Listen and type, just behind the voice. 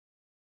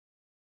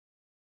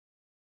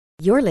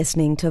You're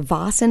listening to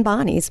Voss and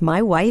Bonnie's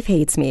My Wife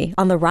Hates Me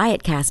on the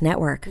Riotcast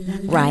Network.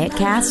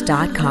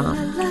 Riotcast.com.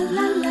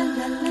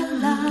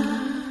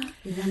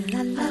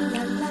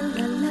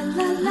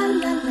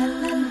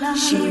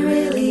 She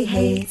really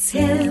hates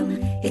him,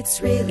 it's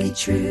really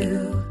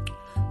true.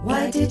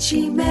 Why did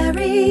she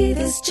marry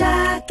this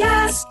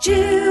jackass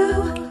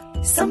Jew?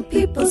 Some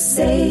people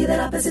say that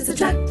opposites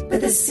attract, but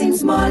this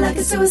seems more like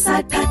a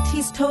suicide pact.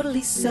 He's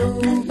totally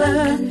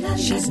sober,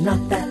 she's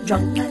not that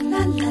drunk.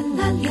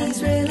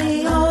 He's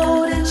really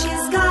old and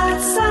she's got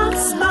some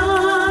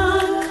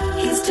spunk.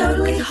 He's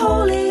totally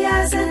holy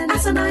as an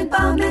asinine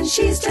bomb, and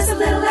she's just a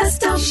little less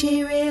dumb.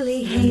 She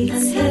really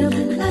hates him,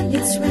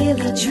 it's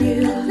really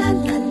true.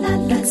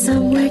 But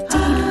somewhere deep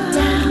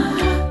down,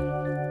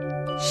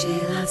 she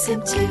loves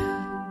him too.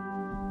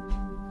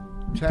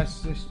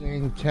 Test this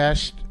thing,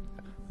 test.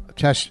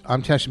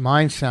 I'm testing.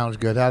 Mine sounds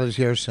good. How does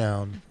yours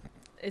sound?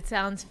 It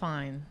sounds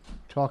fine.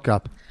 Talk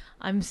up.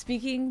 I'm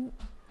speaking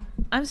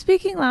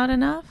loud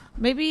enough.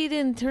 Maybe you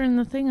didn't turn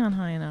the thing on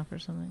high enough or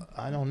something.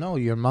 I don't know.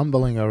 You're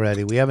mumbling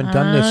already. We haven't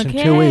done this in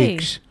 2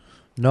 weeks.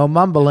 No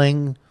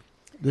mumbling.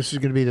 This is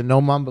going to be the no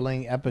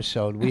mumbling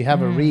episode. We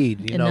have a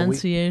read.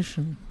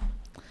 Enunciation.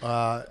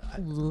 I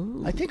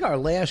think our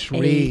last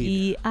read.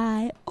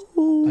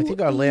 A-E-I-O. I think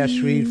our last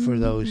read for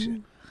those.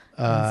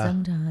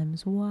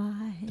 Sometimes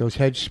why? Those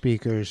head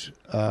speakers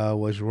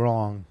was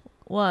wrong.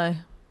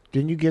 Why?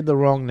 Didn't you give the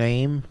wrong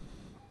name?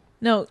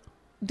 No,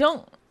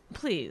 don't.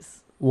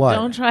 Please. What?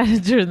 Don't try to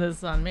turn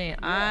this on me.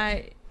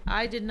 I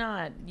did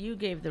not. You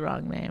gave the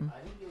wrong name. I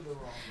didn't give the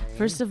wrong name.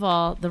 First of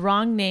all, the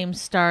wrong name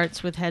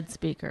starts with head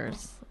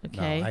speakers.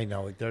 Okay. No, I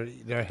know.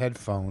 They're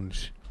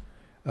headphones.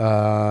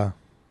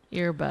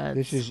 Earbuds.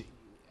 This is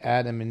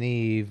Adam and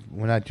Eve.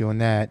 We're not doing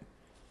that.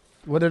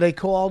 What are they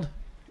called?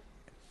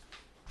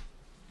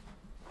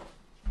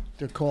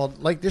 They're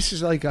called, like, this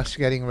is like us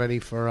getting ready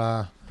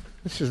for,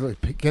 this is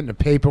like getting the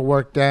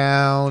paperwork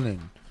down,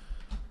 and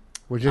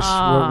we're just,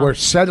 we're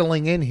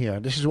settling in here.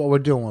 This is what we're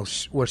doing.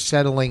 We're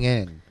settling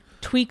in.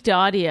 Tweaked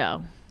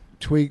Audio.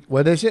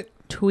 What is it?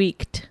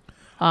 Tweaked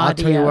Audio. I'll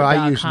tell you where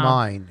I use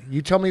mine.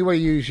 You tell me where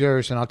you use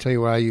yours, and I'll tell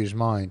you where I use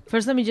mine.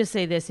 First, let me just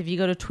say this. If you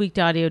go to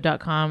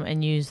tweakedaudio.com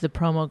and use the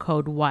promo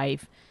code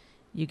WIFE,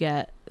 you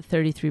get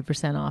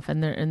 33% off,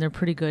 and they're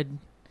pretty good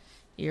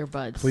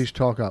earbuds. Please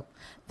talk up.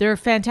 They're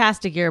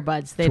fantastic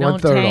earbuds. They don't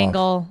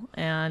tangle,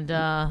 and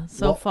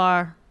so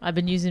far, I've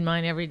been using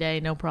mine every day,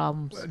 no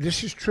problems.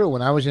 This is true.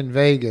 When I was in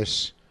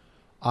Vegas,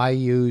 I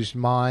used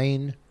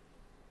mine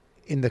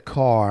in the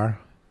car,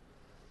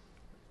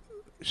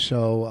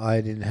 so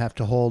I didn't have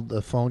to hold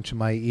the phone to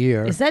my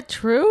ear. Is that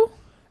true?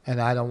 And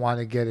I don't want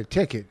to get a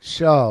ticket,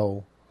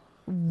 so...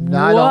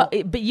 What?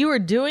 But you were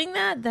doing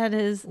that? That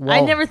is... Well, I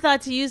never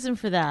thought to use them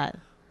for that.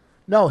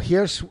 No,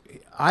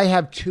 I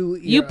have two...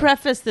 You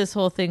prefaced this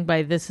whole thing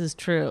by "this is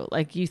true."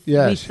 Like, we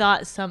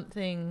thought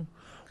something...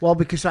 Well,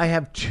 because I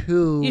have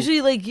two...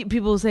 Usually, like,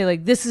 people will say,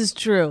 like, "this is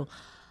true.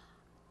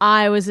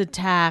 I was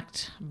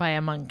attacked by a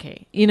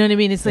monkey." You know what I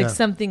mean? It's like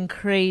something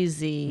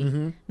crazy.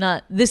 Mm-hmm.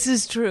 Not, "this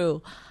is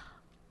true."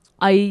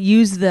 I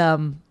use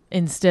them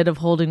instead of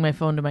holding my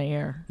phone to my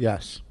ear.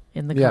 Yes.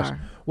 In the car.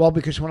 Well,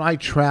 because when I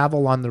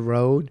travel on the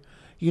road,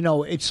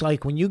 it's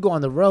like when you go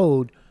on the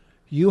road,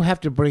 you have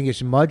to bring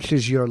as much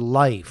as your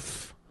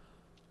life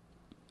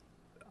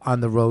on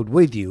the road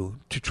with you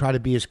to try to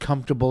be as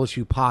comfortable as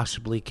you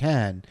possibly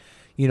can.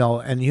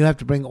 And you have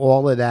to bring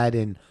all of that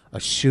in a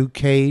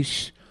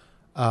suitcase,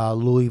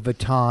 Louis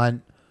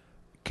Vuitton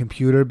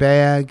computer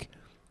bag,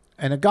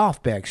 and a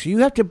golf bag. So you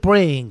have to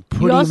bring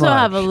pretty much. You also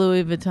have a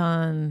Louis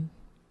Vuitton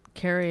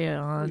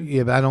carry-on.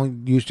 Yeah, but I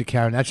don't use the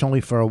carry-on. That's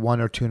only for a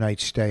 1 or 2 night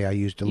stay. I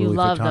use the Louis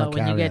Vuitton carry-on. You love, though,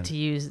 when you get to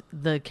use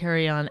the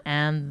carry-on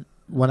and...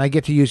 When I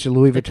get to use the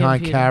Louis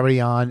Vuitton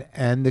carry-on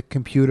and the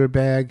computer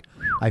bag,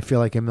 I feel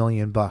like $1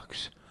 million.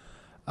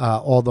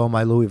 Although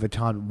my Louis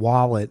Vuitton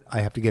wallet, I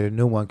have to get a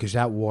new one because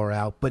that wore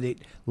out. But it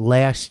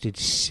lasted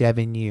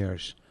 7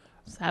 years.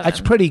 7.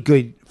 That's pretty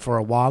good for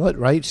a wallet,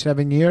 right?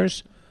 7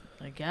 years?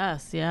 I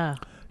guess, yeah.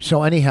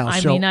 So anyhow...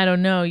 I mean, I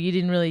don't know. You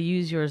didn't really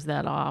use yours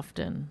that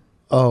often.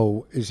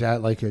 Oh, is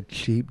that like a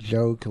cheap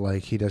joke?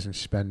 Like he doesn't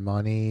spend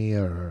money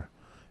or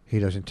he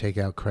doesn't take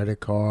out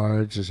credit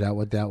cards? Is that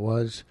what that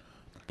was?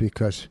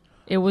 Because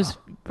it was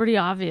pretty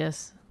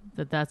obvious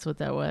that that's what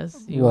that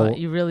was.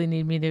 You really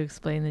need me to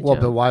explain the joke.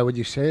 Well, but why would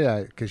you say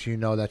that? Because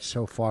that's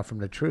so far from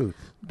the truth.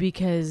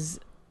 Because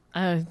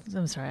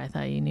I'm sorry, I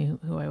thought you knew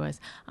who I was.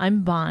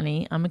 I'm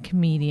Bonnie. I'm a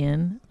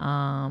comedian.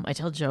 I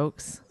tell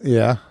jokes.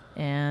 Yeah.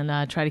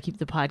 And try to keep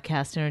the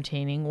podcast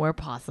entertaining where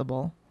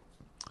possible.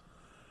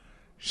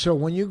 So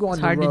when you go on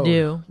the road, it's hard to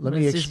do. Let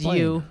me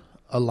explain.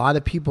 A lot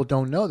of people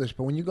don't know this,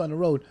 but when you go on the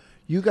road,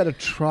 you got to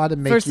try to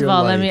make. First of your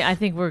all, life... I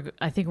think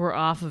we're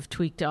off of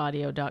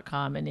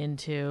tweakedaudio.com and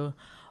into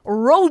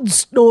road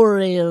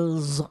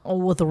stories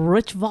with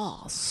Rich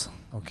Voss.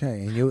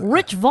 Okay,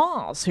 Rich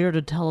Voss here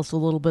to tell us a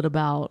little bit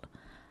about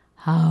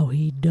how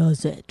he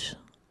does it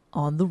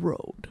on the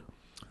road.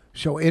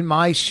 So in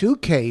my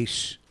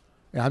suitcase,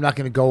 I'm not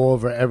going to go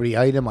over every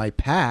item I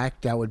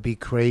packed. That would be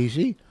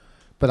crazy.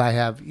 But I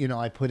have,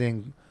 I put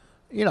in,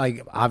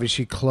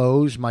 obviously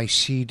clothes, my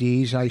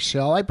CDs I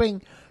sell. I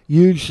bring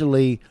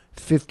usually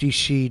 50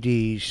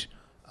 CDs,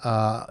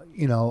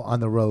 on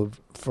the road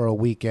for a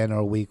weekend or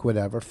a week,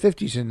 whatever.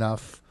 50's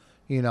enough.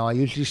 I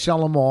usually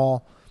sell them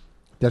all.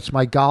 That's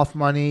my golf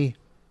money,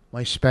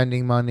 my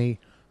spending money.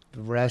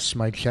 The rest,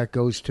 my check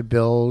goes to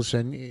bills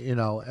and,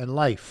 and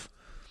life.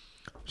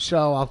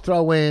 So I'll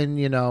throw in,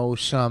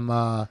 some,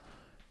 my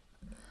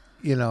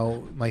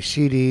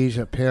CDs,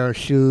 a pair of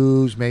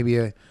shoes,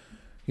 maybe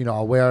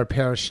I'll wear a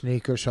pair of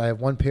sneakers. So I have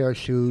one pair of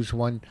shoes,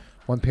 one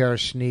pair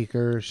of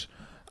sneakers,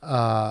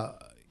 and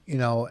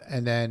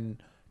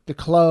then the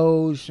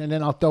clothes, and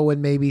then I'll throw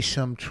in maybe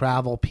some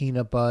travel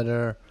peanut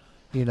butter,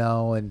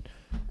 and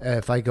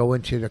if I go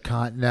into the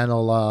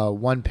Continental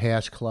One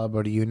Pass Club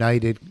or the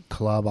United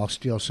Club, I'll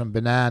steal some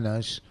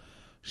bananas.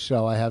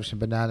 So I have some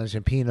bananas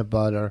and peanut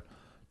butter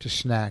to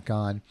snack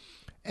on.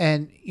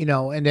 And,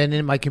 and then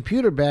in my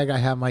computer bag, I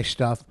have my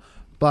stuff.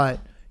 But,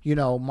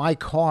 my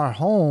car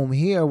home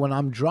here, when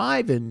I'm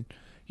driving,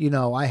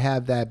 I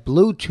have that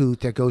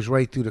Bluetooth that goes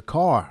right through the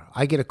car.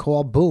 I get a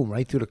call, boom,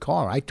 right through the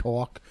car. I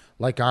talk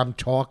like I'm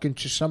talking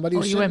to somebody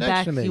who's sitting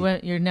next to me.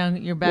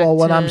 You're back. Well,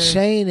 what I'm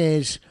saying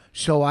is,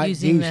 so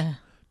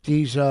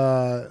these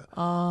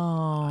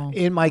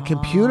in my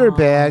computer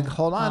bag.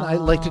 Hold on, I'd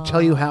like to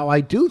tell you how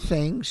I do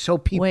things so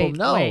people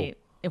know. Wait.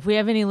 If we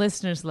have any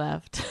listeners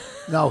left,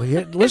 no,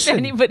 listen. If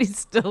anybody's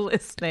still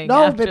listening,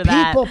 no, after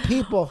but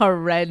people,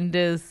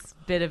 horrendous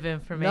bit of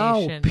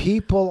information. No,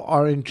 people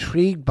are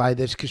intrigued by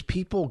this because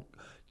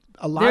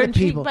a lot of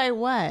people. By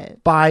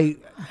what? By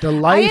the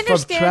life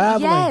of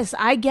traveling. Yes,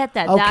 I get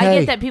that. Okay. I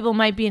get that people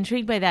might be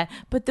intrigued by that,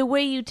 but the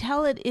way you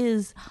tell it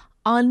is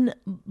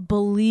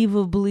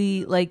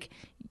unbelievably like.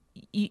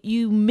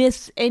 You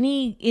miss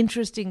any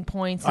interesting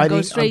points and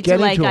go straight to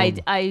like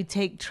I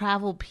take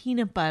travel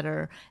peanut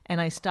butter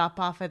and I stop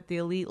off at the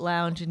Elite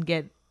Lounge and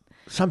get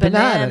some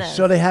bananas.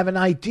 So they have an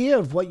idea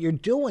of what you're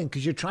doing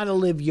because you're trying to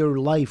live your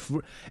life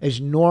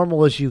as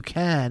normal as you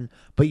can,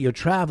 but you're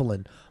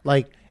traveling.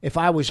 Like if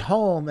I was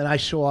home and I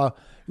saw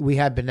we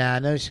had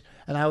bananas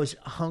and I was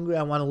hungry,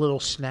 I want a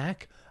little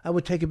snack, I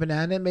would take a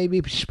banana and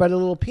maybe spread a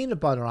little peanut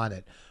butter on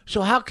it.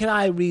 So how can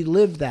I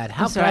relive that?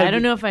 I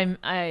don't know if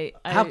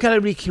how can I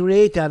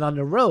recreate that on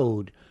the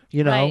road?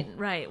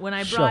 Right. When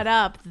I brought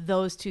up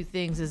those two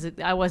things,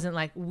 I wasn't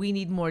like we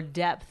need more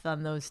depth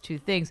on those two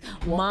things.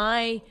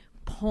 My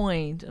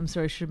point, I'm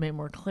sorry, I should have made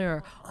more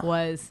clear,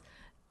 was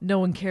no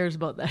one cares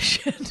about that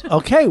shit.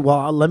 Okay,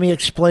 well, let me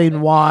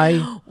explain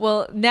why.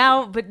 Well,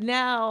 now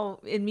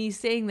in me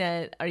saying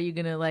that, are you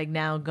gonna like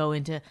now go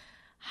into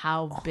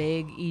how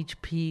big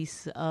each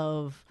piece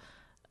of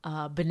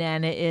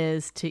banana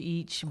is to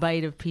each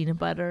bite of peanut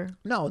butter?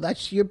 No,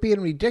 you're being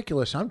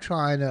ridiculous. I'm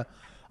trying to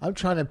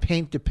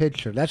paint the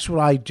picture. That's what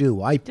I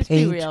do. Just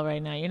be real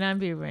right now. You're not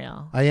being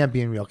real. I am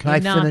being real. You're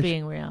not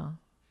being real.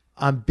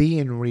 I'm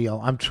being real.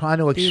 I'm trying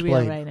to explain. Be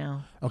real right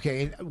now.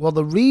 Okay. Well,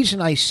 the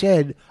reason I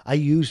said I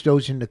use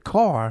those in the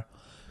car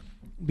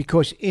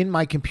because in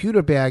my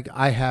computer bag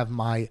I have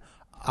my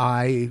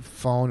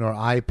iPhone or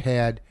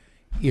iPad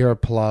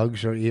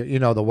earplugs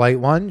or the white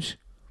ones,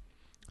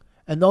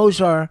 and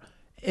those are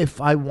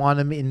if I want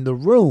them in the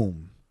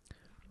room,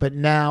 but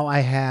now I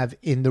have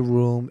in the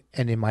room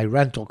and in my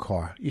rental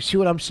car. You see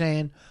what I'm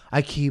saying?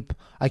 I keep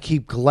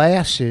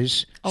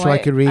glasses I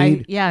could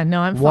read. I'm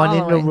one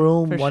following, in the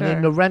room, one sure.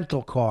 in the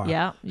rental car.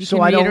 Yeah, you can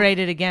reiterate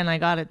it again. I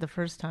got it the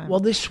first time. Well,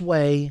 this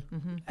way,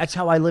 that's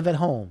how I live at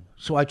home.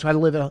 So I try to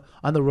live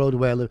on the road the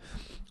way I live.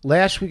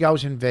 Last week I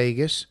was in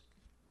Vegas.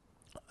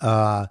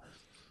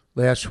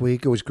 Last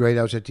week it was great.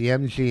 I was at the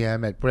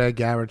MGM at Brad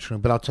Garrett's room,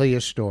 but I'll tell you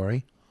a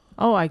story.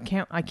 Oh, I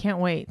can't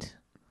wait.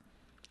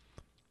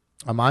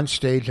 I'm on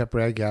stage at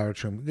Brad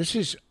Garrett's room. This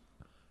is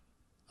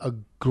a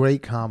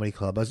great comedy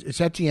club.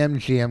 It's at the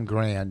MGM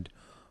Grand,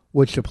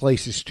 which the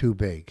place is too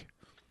big.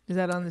 Is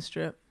that on the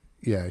Strip?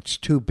 Yeah, it's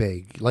too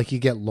big. Like you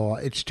get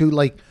lost. It's too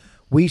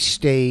we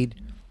stayed.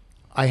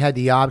 I had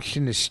the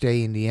option to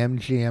stay in the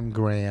MGM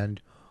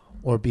Grand,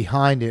 or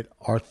behind it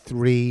are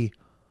three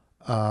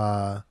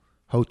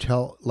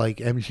hotel like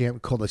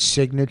MGM called a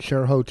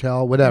Signature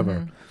Hotel, whatever.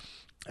 Mm-hmm.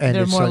 And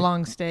they're it's more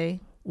long stay.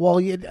 Well,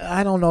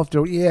 I don't know if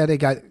they're. Yeah, they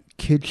got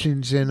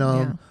kitchens in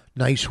them,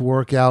 nice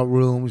workout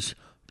rooms,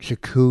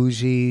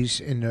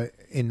 jacuzzis in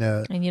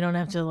the. And you don't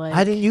have to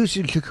I didn't use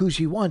the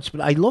jacuzzi once,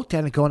 but I looked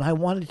at it going, I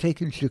want to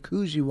take a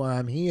jacuzzi while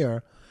I'm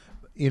here,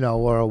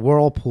 or a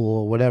whirlpool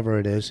or whatever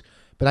it is.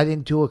 But I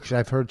didn't do it because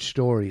I've heard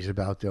stories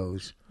about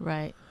those.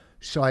 Right.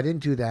 So I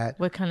didn't do that.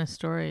 What kind of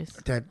stories?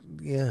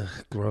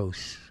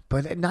 Gross.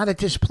 But not at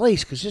this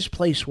place, because this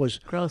place was...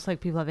 Gross like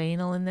people have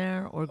anal in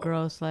there, or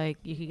gross like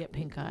you could get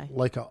pink eye?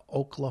 Like a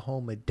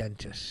Oklahoma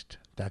dentist.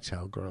 That's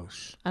how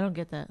gross. I don't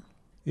get that.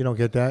 You don't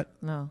get that?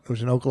 No. It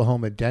was an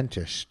Oklahoma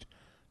dentist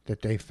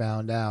that they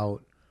found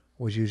out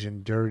was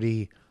using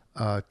dirty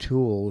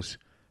tools.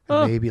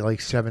 And maybe like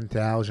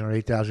 7,000 or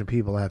 8,000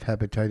 people have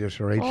hepatitis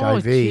or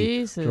HIV.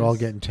 Jesus. They're all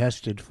getting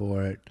tested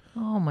for it.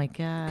 Oh, my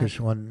God. Because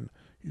when...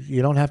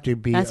 You don't have to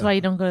be. That's why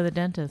you don't go to the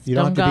dentist. You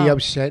don't have to go. be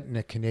upset in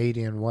a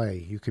Canadian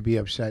way. You could be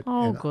upset.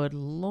 Oh, good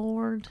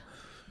Lord.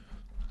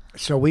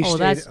 So we stayed.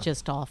 That's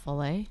just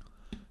awful, eh?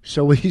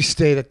 So we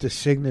stayed at the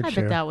Signature. I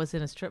bet that was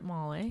in a strip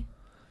mall, eh?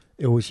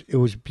 It was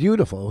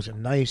beautiful. It was a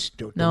nice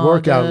the No,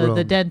 workout room.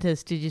 the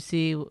dentist. Did you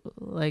see?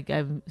 Like,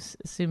 I'm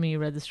assuming you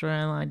read the story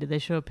online. Did they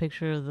show a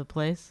picture of the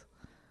place?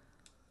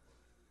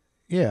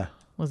 Yeah.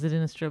 Was it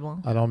in a strip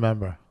mall? I don't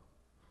remember.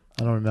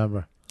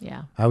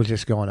 Yeah. I was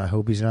just going, I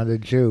hope he's not a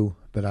Jew,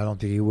 but I don't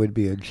think he would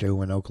be a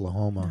Jew in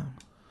Oklahoma.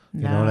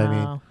 No. You know what I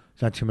mean?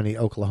 There's not too many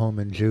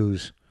Oklahoman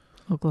Jews.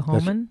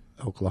 Oklahoman?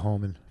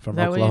 Oklahoman. From Is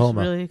that Oklahoma.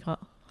 what you really call?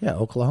 Yeah,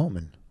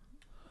 Oklahoman.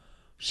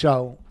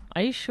 So.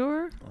 Are you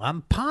sure?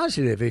 I'm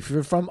positive. If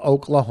you're from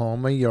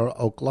Oklahoma, you're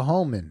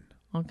Oklahoman.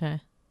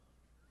 Okay.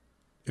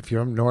 If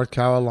you're from North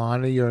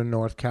Carolina, you're a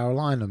North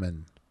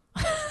Carolinaman.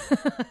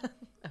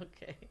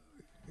 Okay.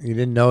 You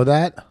didn't know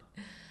that?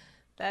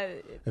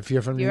 If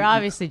you're from You're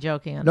obviously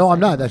joking. On No, the I'm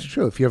not. second That's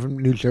true. If you're from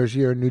New Jersey,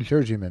 you're a New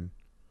Jerseyman.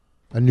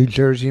 A New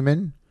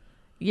Jerseyman?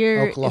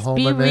 You're Oklahoma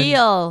be man.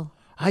 real.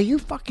 You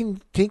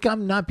fucking think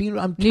I'm not being...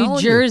 I'm New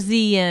telling you.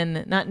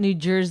 Jerseyan, not New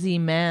Jersey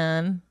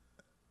man.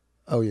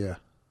 Oh, yeah.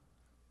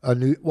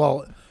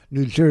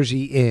 New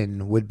Jersey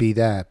in would be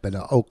that, but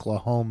an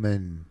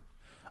Oklahoman.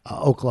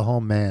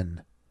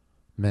 Oklahoman.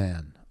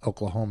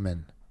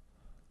 Oklahoman.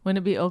 Wouldn't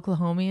it be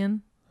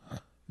Oklahomian?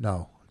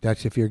 No,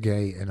 that's if you're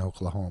gay in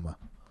Oklahoma.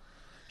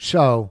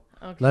 So,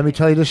 Okay. let me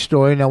tell you the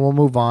story, and then we'll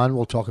move on.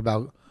 We'll talk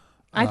about...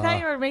 I thought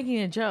you were making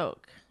a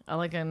joke.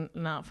 Like a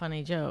not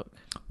funny joke.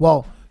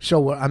 Well,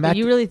 so I'm at...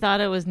 You really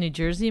thought it was New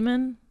Jersey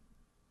man?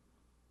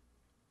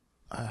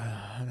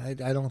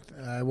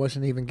 I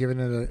wasn't even giving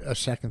it a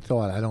second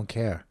thought. I don't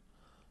care.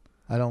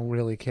 I don't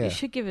really care. You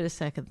should give it a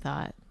second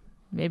thought.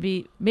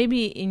 Maybe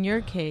in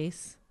your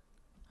case,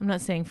 I'm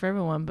not saying for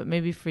everyone, but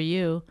maybe for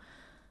you,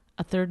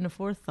 a third and a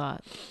fourth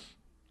thought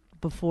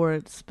before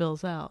it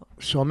spills out.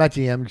 So I'm at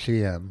the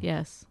MGM.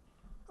 Yes.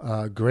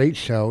 Great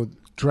show.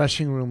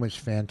 Dressing room was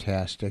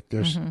fantastic.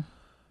 There's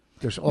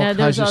all Now,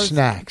 kinds of all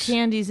snacks.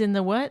 Candies in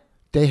the what?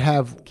 They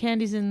have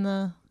Candies in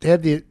the... They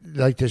have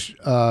this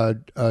I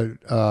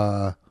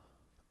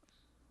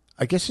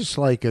guess it's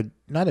like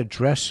not a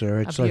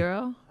dresser. It's A like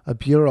bureau? a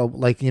bureau,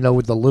 like,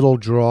 with the little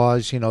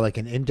drawers, like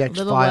an index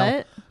Little file.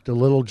 what? The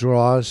little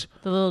drawers.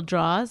 The little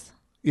draws?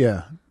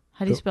 Yeah.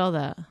 How do you spell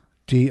that?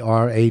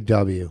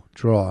 DRAW.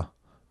 Draw.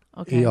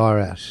 Okay.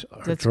 ERS.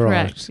 That's drawers.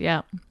 correct.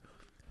 Yeah.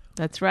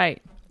 That's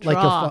right. Like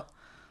Draw.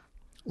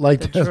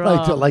 like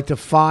the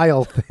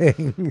file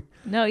thing.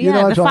 No, You know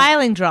yeah, what the I'm talking-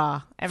 filing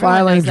draw. Everyone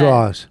Filing knows that.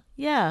 draws.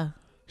 Yeah.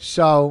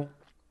 So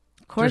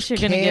Of course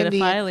There's you're going to get a candy-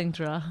 filing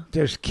draw.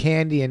 there's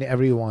candy in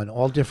every one,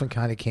 all different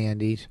kind of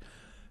candies.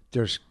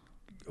 There's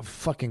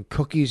fucking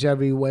cookies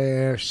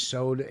everywhere,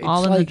 soda. It's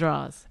All in like, the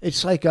draws.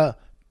 It's like a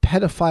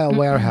pedophile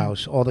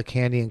warehouse, all the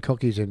candy and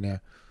cookies in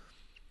there.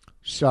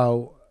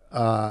 So,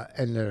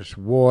 and there's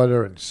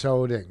water and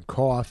soda and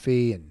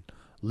coffee and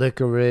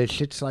licorice.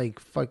 It's like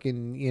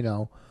fucking,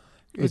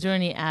 Was there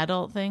any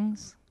adult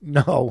things?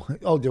 no.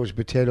 Oh, there was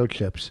potato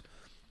chips.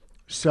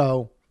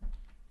 So,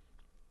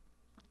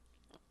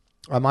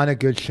 I'm on a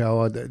good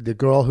show. The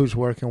girl who's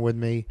working with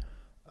me,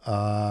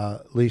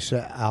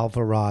 Lisa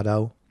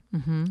Alvarado,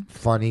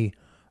 funny,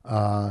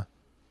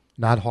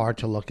 not hard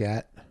to look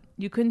at.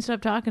 You couldn't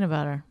stop talking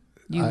about her.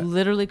 You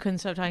literally couldn't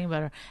stop talking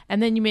about her.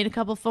 And then you made a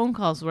couple phone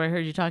calls where I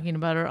heard you talking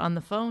about her on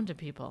the phone to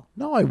people.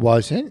 No, I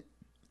wasn't.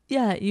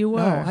 Yeah, you were.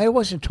 No, I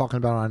wasn't talking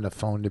about her on the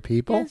phone to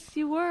people. Yes,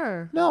 you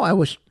were. No, I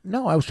was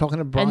talking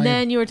to Brian. And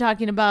then you were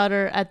talking about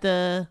her at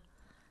the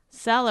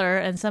cellar,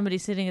 and somebody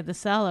sitting at the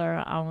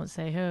cellar, I won't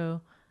say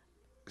who,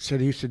 said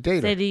he used to date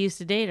her. said he used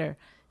to date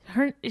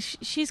her.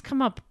 She's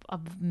come up a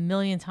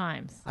million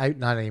times.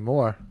 Not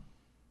anymore.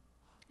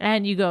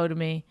 And you go to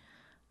me.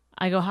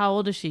 I go, how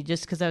old is she?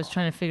 Just because I was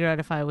trying to figure out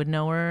if I would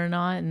know her or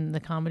not in the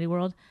comedy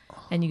world.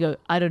 And you go,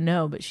 I don't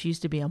know, but she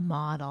used to be a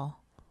model.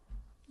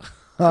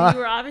 So you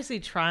were obviously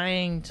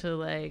trying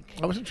to I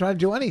wasn't trying to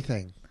do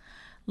anything.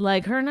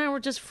 her and I were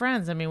just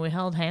friends. I mean, we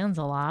held hands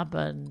a lot,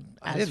 but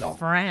as didn't know.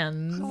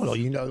 friends. Oh,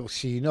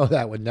 no,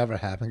 that would never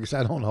happen because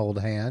I don't hold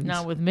hands.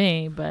 Not with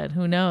me, but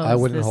who knows? I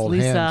wouldn't this hold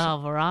Lisa hands.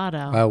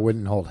 Alvarado. I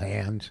wouldn't hold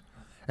hands.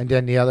 And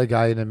then the other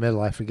guy in the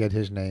middle, I forget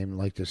his name,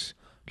 like this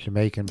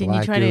Jamaican Didn't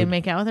black you try dude. to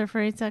make out with her for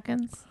 8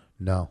 seconds?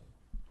 No.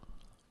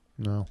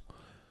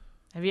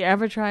 Have you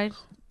ever tried?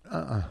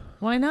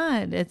 Why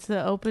not? It's an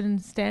open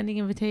standing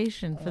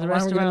invitation for the Why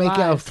rest am of I our going to make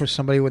out lives. for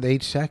somebody with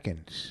 8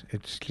 seconds?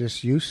 It's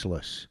just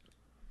useless.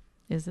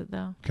 Is it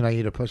though? Can I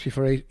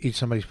eat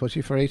somebody's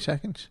pussy for 8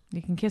 seconds?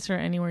 You can kiss her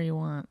anywhere you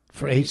want.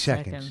 For 8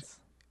 seconds.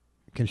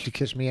 Can she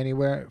kiss me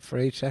anywhere for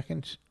 8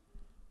 seconds?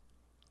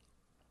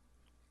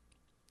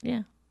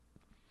 Yeah.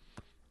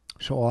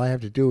 So all I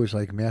have to do is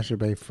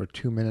masturbate for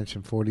 2 minutes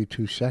and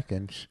 42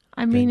 seconds.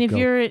 I mean, then if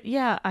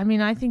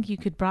go. I think you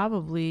could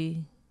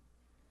probably,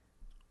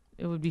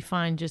 it would be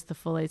fine just the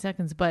full 8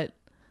 seconds. But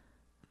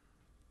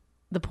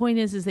the point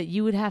is that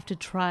you would have to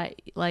try,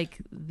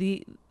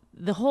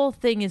 the whole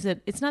thing is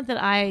that it's not that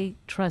I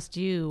trust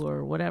you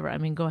or whatever. I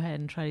mean, go ahead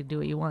and try to do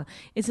what you want.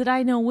 It's that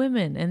I know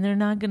women, and they're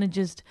not going to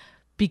just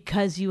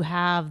because you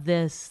have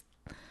this,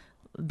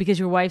 because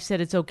your wife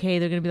said it's okay,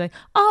 they're going to be like,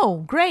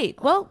 oh, great.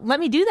 Well, let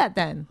me do that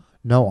then.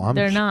 No,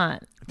 they're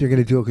not. They're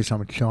going to do it because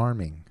I'm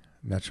charming.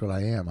 That's what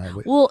I am. I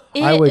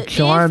would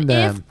charm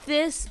them.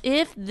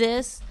 If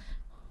this,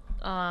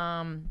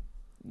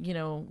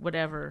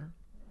 whatever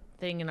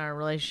thing in our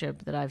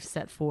relationship that I've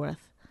set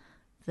forth,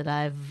 that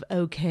I've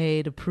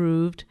okayed,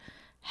 approved,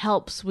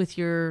 helps with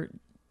your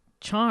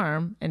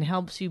charm and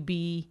helps you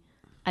be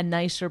a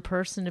nicer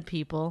person to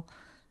people,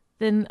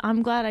 then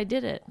I'm glad I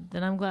did it.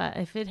 Then I'm glad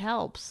if it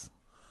helps.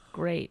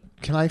 Great.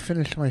 Can I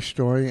finish my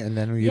story and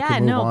then you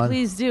can move on? Yeah, no,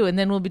 please do. And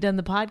then we'll be done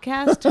the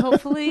podcast,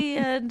 hopefully,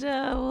 and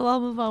we'll all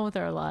move on with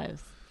our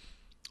lives.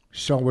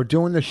 So we're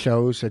doing the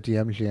shows at the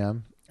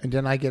MGM, and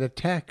then I get a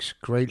text.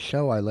 Great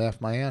show. I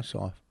laughed my ass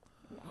off.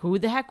 Who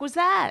the heck was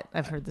that?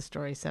 I've heard the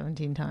story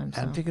 17 times.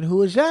 I'm thinking,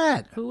 who is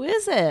that? Who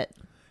is it?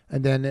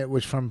 And then it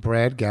was from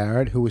Brad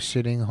Garrett, who was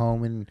sitting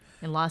home in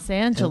Los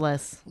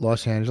Angeles.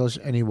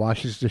 And he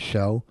watches the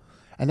show.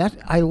 And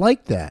I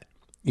like that.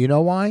 You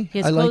know why?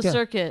 He has closed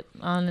circuit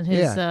on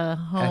his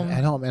home.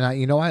 At home. And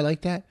you know why I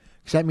like that?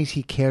 Because that means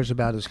he cares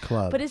about his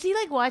club. But is he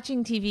like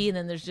watching TV and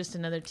then there's just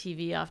another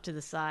TV off to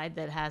the side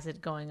that has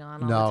it going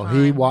on all the No,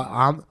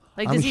 time?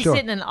 Does he sure.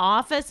 sit in an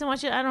office and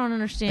watch it? I don't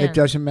understand. It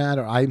doesn't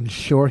matter. I'm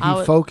sure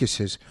he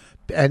focuses.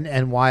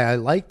 And why I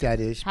like that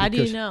is How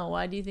do you know?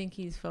 Why do you think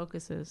he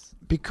focuses?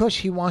 Because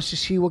he wants to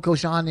see what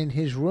goes on in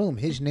his room.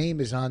 His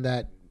name is on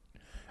that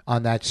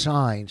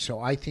sign. So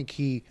I think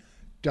he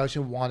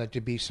doesn't want it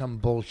to be some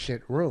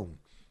bullshit room.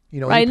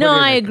 I know,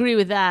 I agree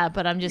with that,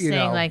 but I'm just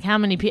saying, like, how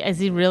many people is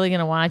he really going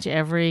to watch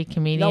every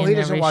comedian? No, he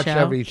doesn't watch show?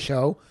 every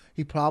show.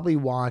 He probably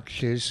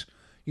watches,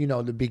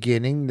 the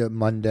beginning, the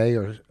Monday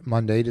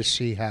to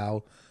see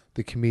how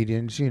the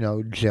comedians,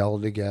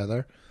 gel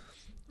together,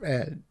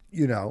 and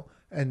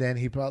and then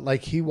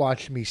he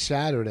watched me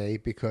Saturday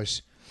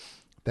because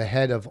the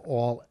head of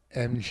all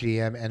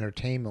MGM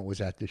Entertainment was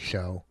at the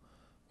show,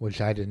 which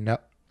I didn't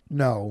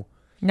know.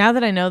 Now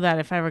that I know that,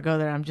 if I ever go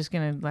there, I'm just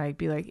going to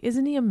be like,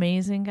 isn't he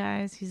amazing,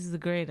 guys? He's the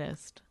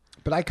greatest.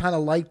 But I kind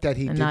of like that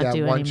he did that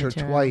once or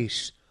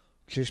twice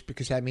just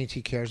because that means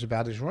he cares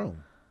about his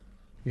room.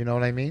 You know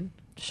what I mean?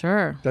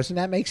 Sure. Doesn't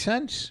that make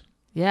sense?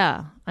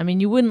 Yeah. I mean,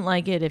 you wouldn't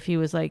like it if he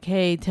was like,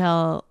 hey,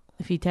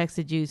 if he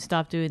texted you,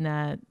 stop doing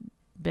that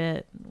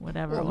bit,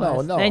 whatever it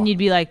was. No. Then you'd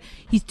be like,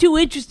 he's too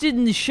interested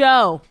in the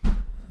show.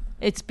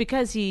 It's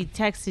because he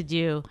texted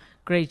you,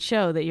 great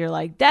show, that you're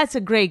like, that's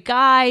a great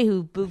guy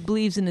who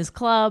believes in his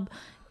club.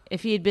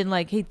 If he had been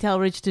like, hey,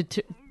 tell Rich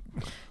to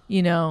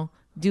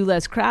do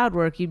less crowd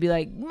work, you'd be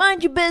like,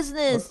 mind your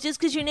business. Just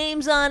because your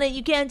name's on it,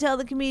 you can't tell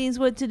the comedians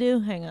what to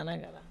do. Hang on, I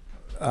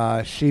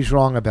gotta. She's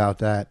wrong about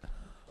that.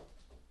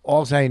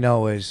 All I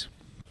know is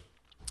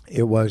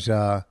it was,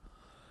 it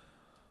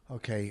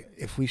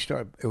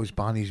was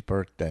Bonnie's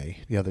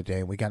birthday the other day,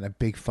 and we got in a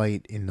big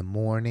fight in the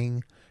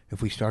morning.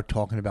 If we start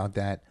talking about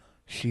that,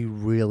 she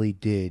really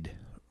did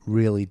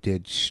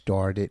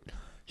start it.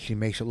 She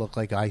makes it look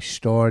like I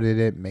started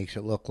it, makes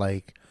it look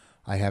like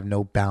I have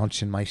no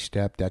bounce in my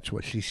step. That's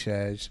what she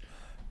says.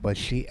 But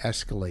she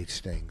escalates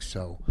things.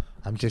 So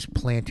I'm just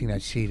planting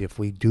that seed. If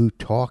we do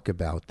talk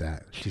about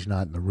that, she's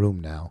not in the room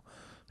now.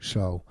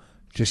 So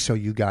just so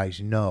you guys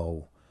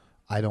know,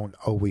 I don't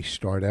always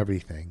start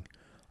everything.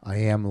 I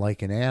am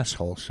like an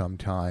asshole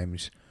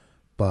sometimes,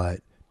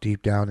 but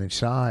deep down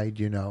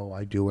inside,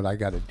 I do what I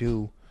got to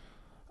do.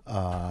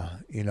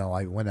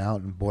 I went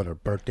out and bought her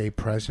birthday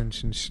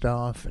presents and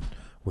stuff and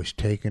was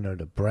taking her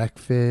to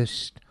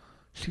breakfast.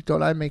 She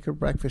thought I'd make her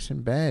breakfast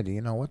in bed.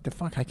 What the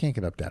fuck? I can't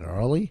get up that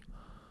early.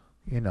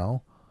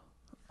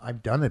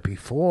 I've done it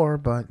before,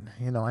 but,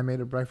 I made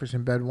her breakfast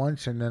in bed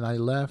once and then I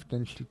left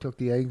and she took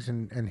the eggs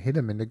and hid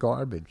them in the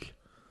garbage.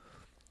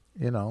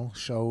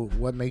 So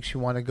what makes you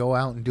want to go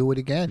out and do it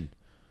again?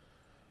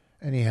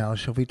 Anyhow,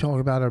 so if we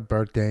talk about her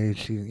birthday,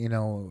 she, I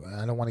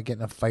don't want to get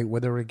in a fight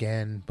with her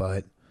again,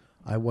 but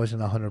I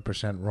wasn't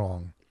 100%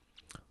 wrong.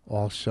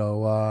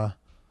 Also,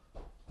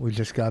 we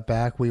just got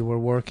back. We were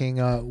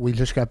working. We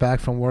just got back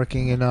from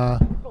working in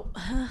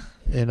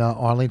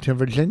Arlington,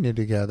 Virginia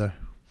together.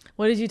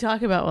 What did you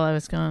talk about while I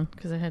was gone?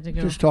 Because I had to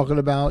go. Just talking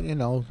about,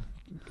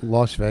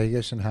 Las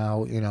Vegas and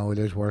how, it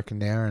is working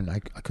there. And I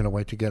couldn't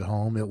wait to get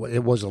home.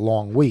 It was a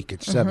long week.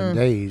 It's 7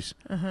 days.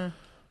 Then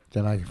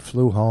I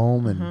flew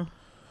home and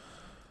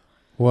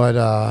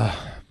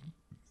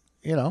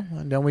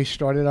and then we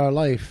started our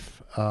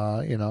life.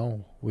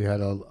 We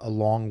had a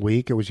long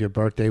week. It was your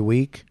birthday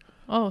week.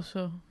 Oh,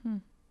 so.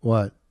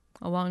 What?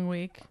 A long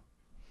week.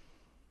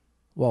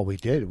 Well, we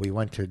did. We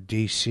went to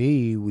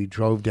D.C. We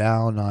drove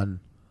down on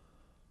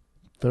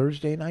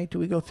Thursday night. Did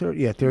we go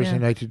Thursday? Yeah, Thursday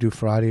night to do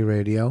Friday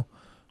radio.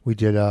 We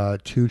did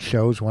 2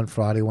 shows, one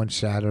Friday, one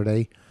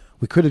Saturday.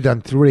 We could have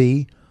done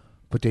 3,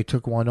 but they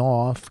took one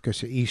off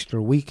because of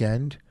Easter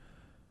weekend.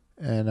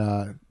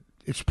 And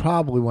it's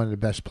probably one of the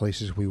best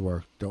places we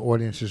work. The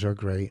audiences are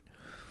great.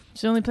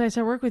 It's the only place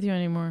I work with you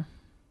anymore.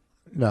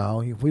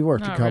 No, we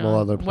worked Not a couple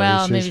really. other places.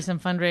 Well, maybe some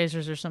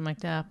fundraisers or something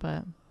like that,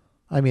 but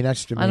I mean,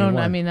 that's the main I don't.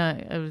 one. I mean, I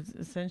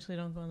essentially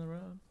don't go on the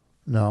road.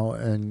 No,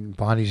 and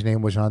Bonnie's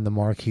name was on the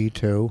marquee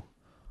too,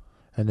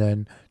 and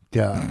then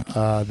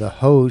the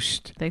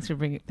host. Thanks for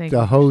bringing. Thank The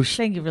you. host.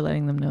 Thank you for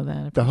letting them know that.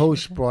 I The appreciate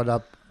host that. brought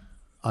up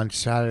on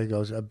Saturday.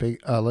 Goes a big.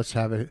 Let's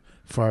have it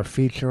for our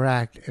feature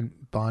act, and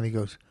Bonnie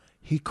goes.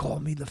 He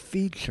called me the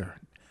feature,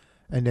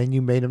 and then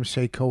you made him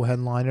say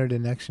co-headliner the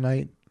next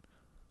night.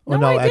 No,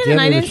 Or I at the didn't.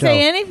 end I of the didn't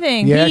say show.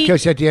 anything. Yeah, He-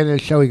 because at the end of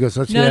the show, he goes,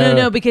 "Let's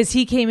No, because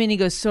he came in. He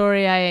goes,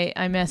 "Sorry,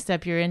 I messed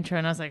up your intro,"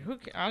 and I was like,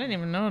 I didn't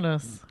even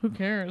notice. Who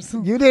cares?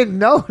 You didn't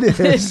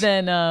notice.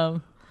 Then,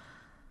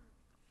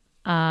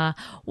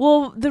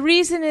 well, the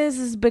reason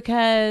is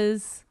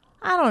because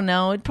I don't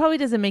know. It probably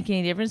doesn't make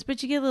any difference,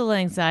 but you get a little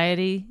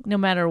anxiety no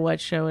matter what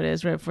show it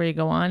is right before you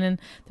go on, and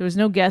there was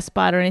no guest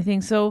spot or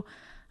anything, so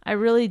I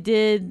really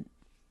did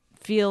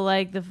feel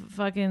like the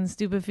fucking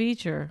stupid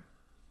feature.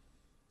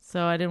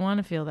 So I didn't want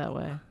to feel that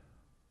way.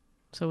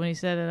 So when he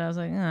said it, I was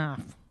like, now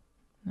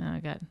I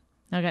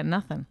got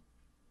nothing.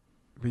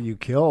 But you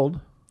killed.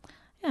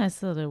 Yeah, I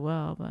still did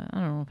well, but I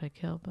don't know if I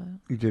killed, but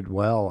You did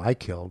well. I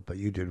killed, but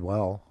you did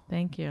well.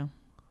 thank you.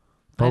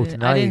 Both I didn't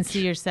nights.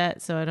 see your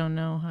set, so I don't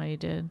know how you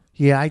did.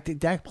 Yeah, I think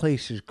that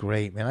place is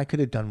great, man. I could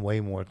have done way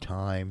more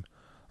time.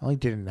 I only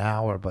did an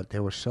hour, but they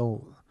were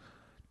so.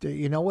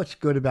 You know what's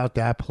good about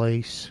that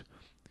place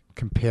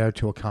compared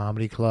to a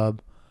comedy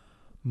club?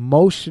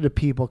 Most of the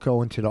people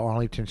going to the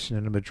Arlington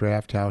Cinema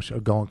Draft House are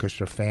going because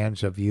they're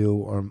fans of you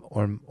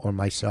or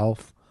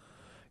myself.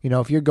 You know,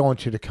 if you're going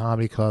to the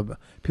comedy club,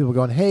 people are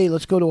going, "Hey,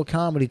 let's go to a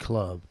comedy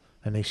club,"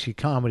 and they see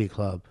comedy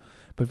club.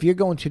 But if you're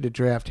going to the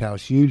Draft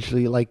House,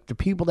 usually like the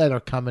people that are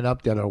coming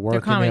up that are working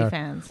They're comedy there,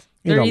 fans.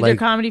 you They're know, either like-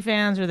 comedy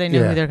fans or they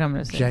know who they're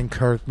coming to see. Jen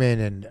Kirkman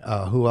and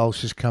who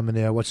else is coming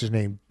there? What's his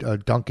name?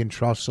 Duncan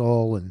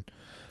Trussell and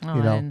Oh,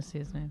 you know. I didn't see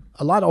his name.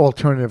 a lot of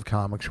alternative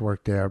comics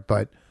work there,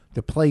 but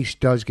the place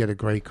does get a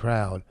great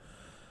crowd.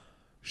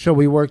 So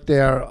we worked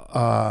there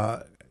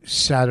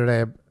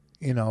Saturday,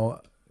 you know,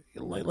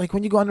 like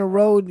when you go on the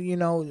road, you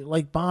know,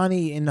 like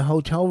Bonnie in the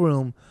hotel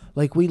room,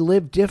 like we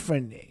live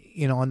different,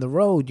 you know, on the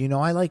road. You know,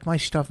 I like my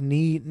stuff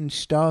neat and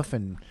stuff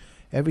and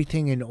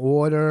everything in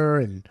order,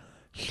 and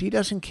she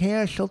doesn't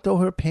care. She'll throw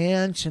her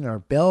pants and her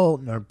belt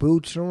and her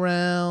boots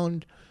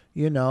around,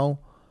 you know,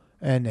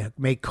 and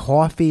make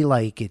coffee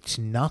like it's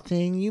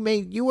nothing.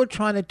 You were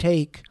trying to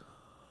take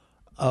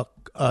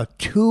a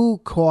two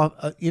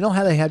coffee. You know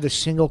how they had the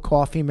single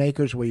coffee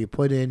makers where you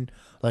put in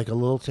like a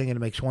little thing and it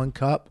makes one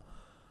cup?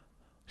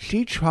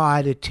 She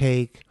tried to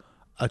take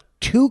a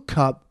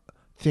 2-cup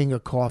thing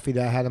of coffee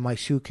that I had in my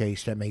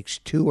suitcase that makes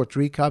 2 or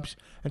 3 cups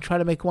and try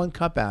to make 1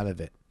 cup out of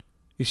it.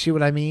 You see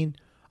what I mean?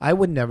 I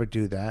would never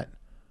do that.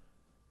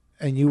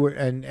 And you were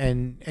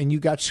and you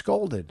got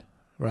scolded,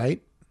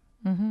 right?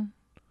 Mm-hmm.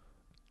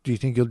 Do you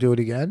think you'll do it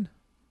again?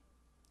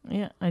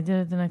 Yeah, I did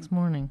it the next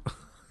morning.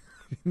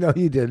 No,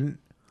 you didn't.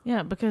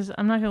 Yeah, because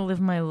I'm not going to live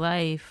my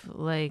life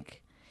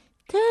like,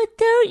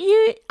 don't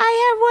you?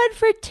 I have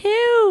one for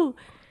 2.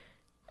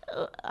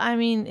 I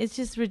mean, it's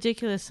just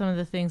ridiculous some of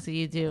the things that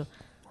you do.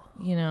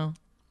 You know,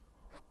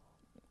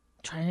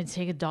 trying to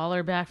take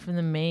 $1 back from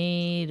the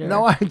maid. Or,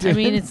 No, I didn't. I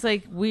mean, it's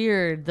like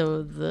weird,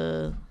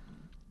 the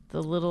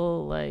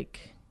little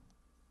like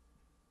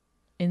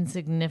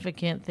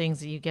insignificant things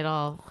that you get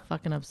all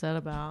fucking upset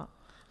about.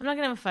 I'm not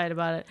gonna have a fight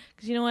about it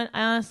because you know what?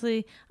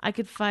 I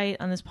could fight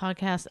on this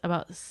podcast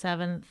about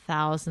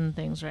 7,000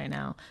 things right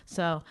now.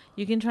 So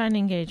you can try and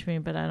engage me,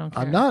 but I don't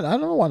care. I'm not. I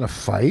don't want to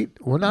fight.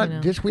 We're I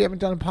know. not. We haven't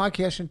done a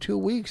podcast in 2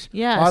 weeks.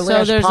 Yeah. Our So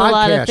last there's a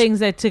lot podcast- of things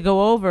that to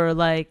go over.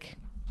 Like,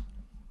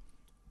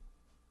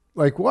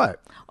 Like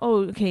what?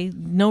 oh, okay,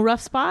 no rough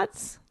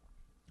spots.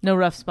 No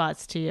rough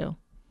spots to you.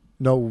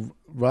 No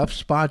rough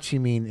spots? You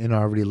mean in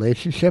our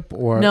relationship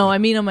or No, I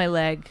mean on my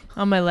leg.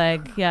 On my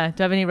leg. Yeah.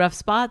 Do I have any rough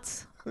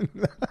spots?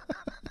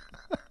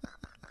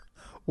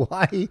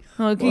 Why?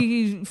 Oh, can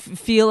you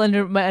feel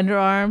under my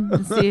underarm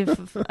and see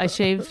if I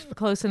shaved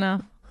close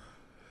enough?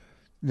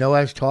 No,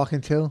 I was talking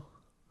to.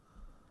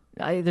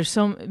 There's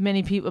so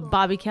many people.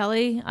 Bobby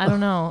Kelly. I don't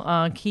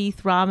know.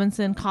 Keith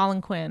Robinson.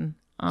 Colin Quinn.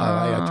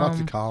 I talked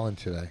to Colin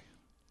today.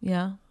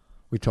 Yeah.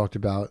 We talked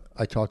about.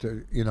 I talked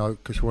to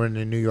because we're in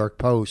the New York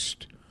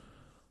Post.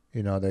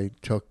 You know, they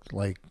took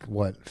like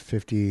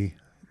 50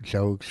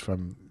 jokes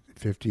from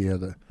 50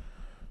 of the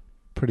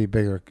pretty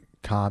bigger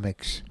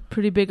comics.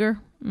 Pretty bigger.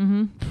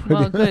 Mm-hmm.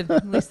 Well, good.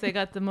 At least they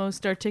got the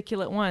most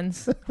articulate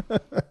ones.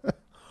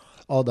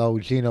 Although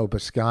Gino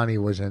Biscani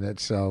was in it,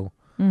 so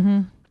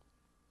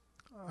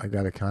I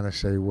got to kind of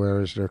say,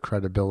 where is their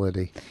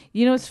credibility?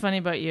 You know what's funny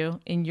about you?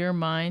 In your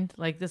mind,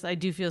 like this, I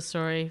do feel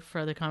sorry for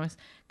other comics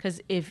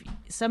because if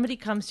somebody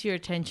comes to your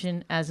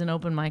attention as an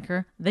open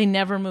micer, they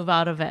never move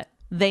out of it.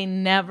 They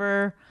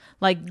never,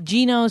 like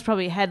Gino's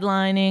probably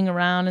headlining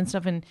around and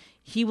stuff, and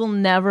he will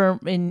never,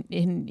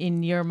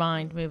 in your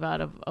mind, move out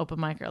of open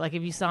micer. Like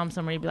if you saw him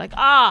somewhere, you'd be like,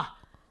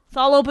 it's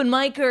all open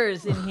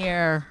micers in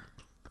here.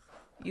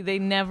 They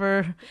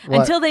never What?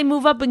 until they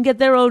move up and get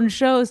their own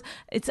shows.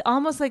 It's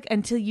almost like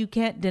until you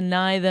can't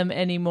deny them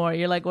anymore.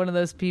 You're like one of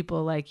those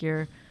people, like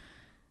you're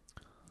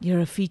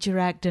a feature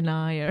act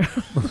denier.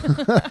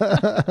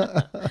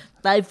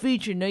 Live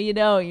feature, no, you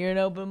don't. You're an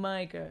open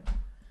micer.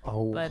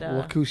 Oh, But,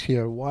 look who's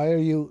here. Why are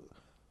you...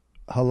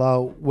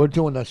 Hello, we're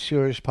doing a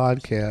serious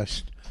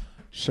podcast,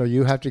 so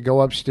you have to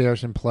go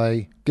upstairs and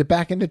play. Get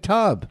back in the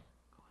tub.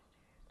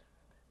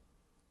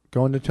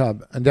 Go in the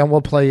tub. And then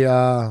we'll play,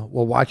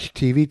 we'll watch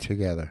TV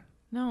together.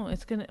 No,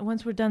 it's gonna.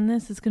 Once we're done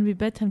this, it's gonna be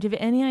bedtime. Do you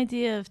have any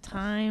idea of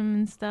time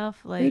and stuff?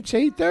 Like, It's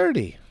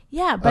 8:30.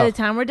 yeah. By the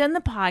time we're done the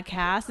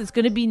podcast, it's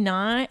gonna be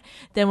 9.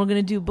 Then we're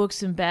gonna do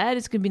books in bed.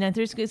 It's gonna be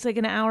 9:30. It's like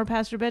an hour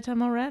past your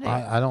bedtime already.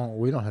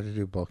 We don't have to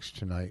do books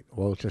tonight.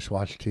 We'll just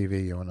watch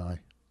TV, you and I.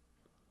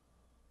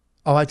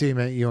 Oh, I thought you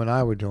meant you and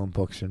I were doing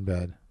books in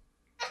bed.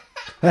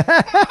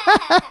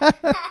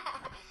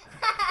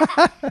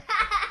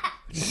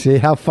 See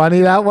how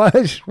funny that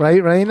was?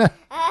 Right, Raina?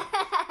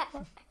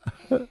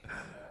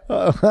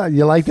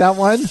 You like that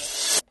one?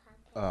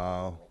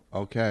 Oh,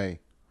 okay.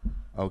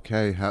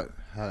 Okay.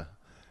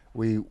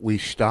 We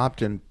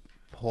stopped and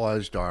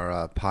paused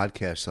our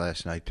podcast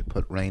last night to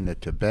put Raina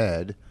to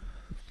bed,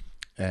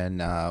 and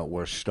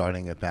we're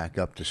starting it back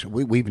up.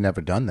 We've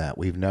never done that.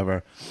 We've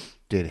never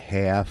did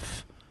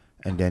half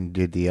and then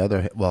did the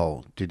other.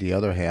 Well, did the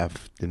other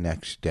half the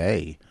next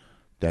day.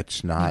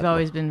 That's not. You've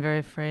always been very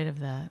afraid of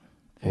that.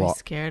 Very Well,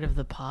 scared of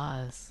the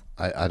pause.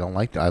 I don't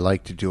like that. I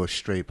like to do a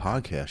straight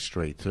podcast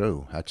straight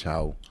through. That's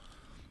how,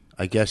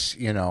 I guess,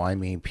 I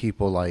mean,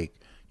 people like,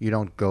 you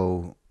don't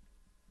go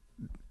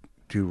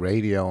do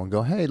radio and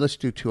go, hey, let's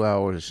do 2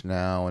 hours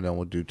now and then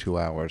we'll do 2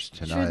 hours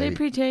tonight. Sure, they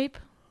pre-tape.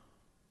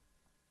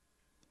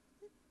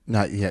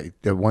 Not yet.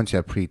 The ones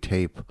that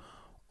pre-tape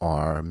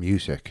are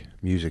music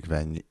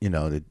venue,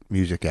 the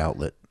music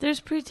outlet. There's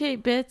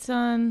pre-tape bits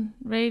on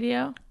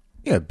radio.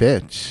 Yeah,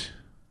 bits.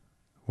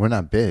 We're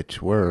not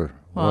bits. Well,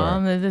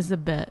 this is a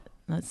bit.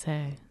 Let's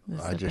say.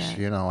 I just,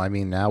 I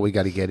mean, now we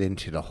got to get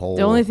into the whole.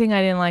 The only thing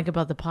I didn't like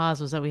about the pause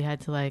was that we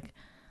had to like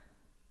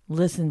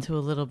listen to a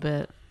little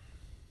bit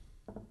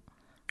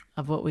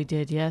of what we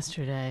did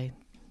yesterday.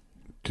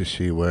 To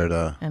see where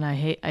the. And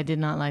I did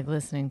not like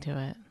listening to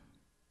it.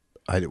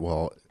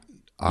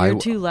 You're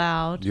too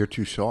loud. You're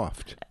too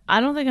soft. I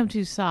don't think I'm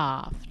too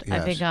soft.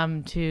 Yes. I think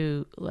I'm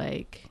too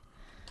like.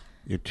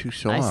 You're too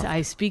soft.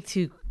 I speak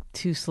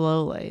too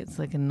slowly. It's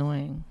like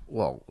annoying.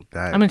 Well,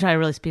 I'm gonna try to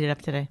really speed it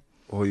up today.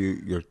 Well,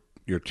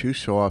 you're too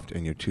soft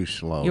and you're too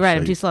slow. You're right.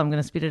 I'm too slow. I'm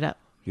gonna speed it up.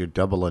 You're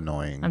double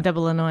annoying. I'm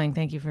double annoying.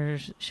 Thank you for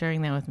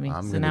sharing that with me.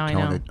 I'm so gonna now I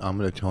know. I'm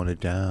gonna tone it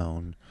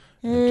down.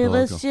 Hey,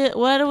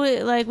 what do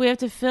we like? We have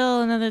to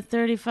fill another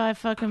 35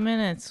 fucking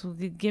minutes.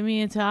 Give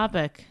me a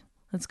topic.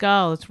 Let's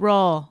go. Let's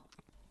roll.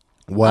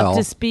 Well, up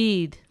to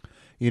speed.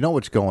 You know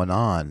what's going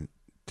on?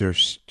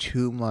 There's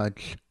too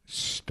much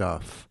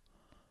stuff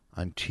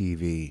on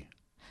TV.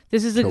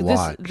 This is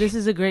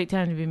a great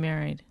time to be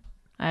married.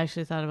 I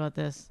actually thought about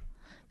this.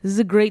 This is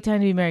a great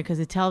time to be married because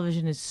the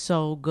television is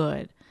so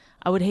good.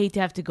 I would hate to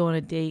have to go on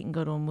a date and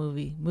go to a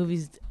movie.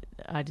 Movies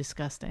are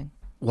disgusting.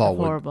 Well,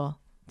 they're horrible,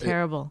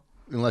 terrible.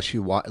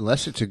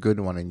 Unless it's a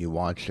good one and you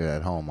watch it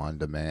at home on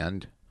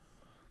demand.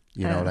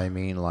 You know what I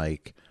mean?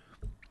 Like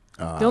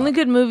the only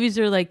good movies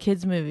are like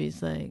kids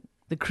movies, like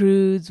The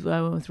Croods.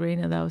 I went with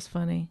Raina. That was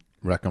funny.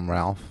 Wreck-'em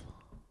Ralph.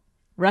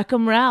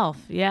 Wreck-'em Ralph.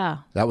 Yeah.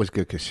 That was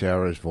good because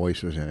Sarah's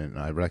voice was in it, and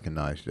I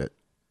recognized it.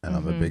 And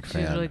I'm a big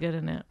fan. She's really good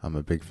in it. I'm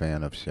a big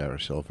fan of Sarah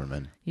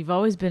Silverman. You've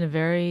always been a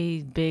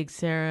very big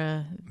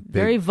Sarah,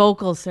 very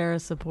vocal Sarah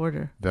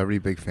supporter. Very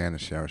big fan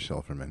of Sarah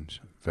Silverman.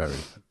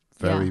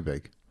 Very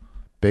big.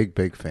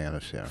 Big fan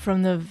of Sarah.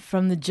 From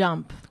the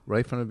jump.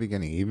 Right from the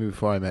beginning, even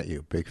before I met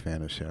you, big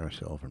fan of Sarah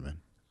Silverman.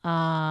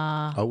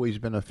 Always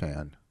been a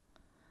fan.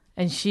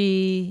 And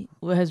she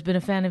has been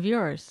a fan of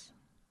yours.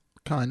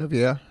 Kind of,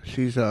 yeah.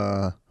 She's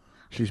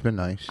been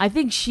nice. I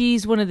think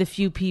she's one of the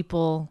few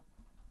people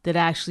that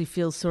actually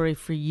feels sorry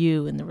for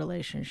you in the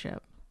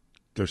relationship.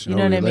 There's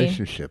no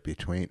relationship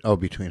between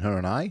her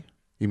and I?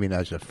 You mean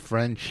as a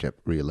friendship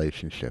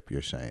relationship,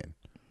 you're saying?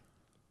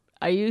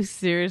 Are you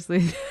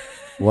seriously?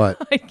 What?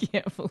 I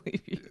can't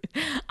believe you.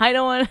 I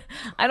don't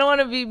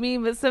want to be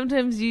mean, but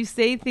sometimes you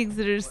say things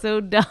that are so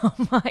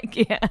dumb. I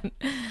can't.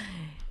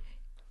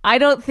 I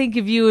don't think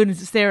of you and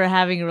Sarah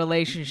having a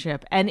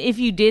relationship. And if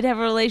you did have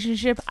a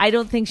relationship, I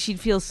don't think she'd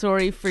feel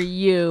sorry for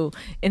you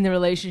in the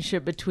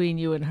relationship between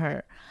you and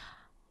her.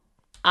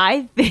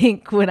 I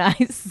think when I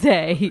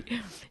say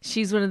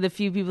she's one of the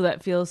few people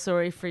that feel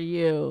sorry for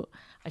you,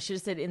 I should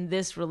have said in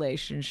this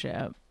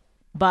relationship.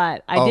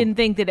 But I didn't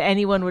think that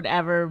anyone would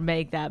ever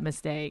make that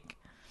mistake.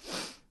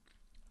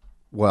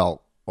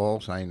 Well,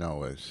 all I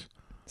know is...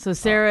 So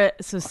Sarah,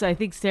 so I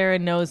think Sarah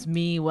knows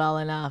me well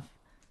enough.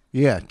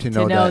 Yeah, to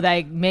know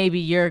that maybe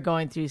you're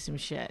going through some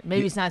shit.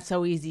 Maybe it's not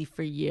so easy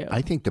for you.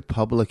 I think the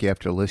public,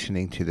 after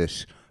listening to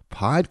this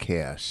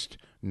podcast,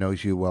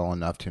 knows you well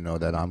enough to know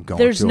that I'm going.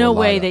 There's through no a lot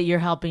way of- that you're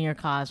helping your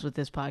cause with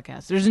this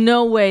podcast. There's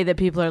no way that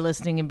people are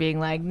listening and being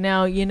like,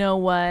 no, you know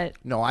what?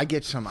 No, I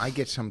get some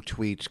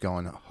tweets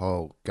going,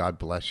 "Oh, God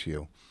bless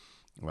you."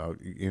 Well,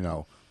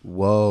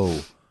 whoa,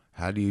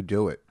 how do you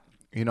do it?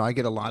 I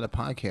get a lot of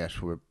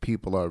podcasts where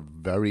people are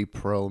very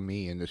pro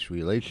me in this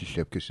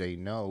relationship because they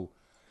know,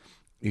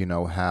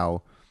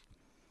 how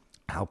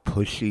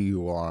pushy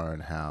you are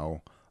and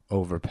how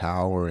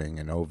overpowering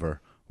and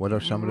what are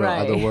some of the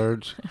other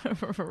words?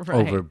 Right.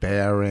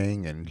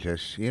 Overbearing and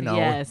just,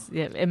 Yes,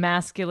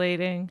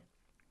 emasculating.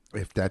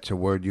 if that's a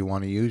word you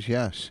want to use,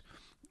 yes.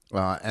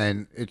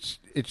 And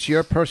it's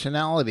your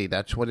personality.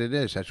 That's what it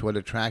is. That's what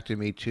attracted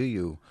me to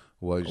you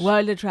was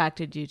What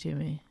attracted you to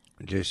me?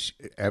 just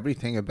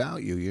everything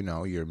about you.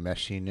 Your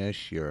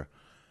messiness, your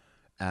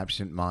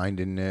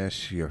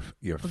absent-mindedness, your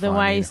Well, funny. then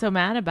why are you so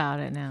mad about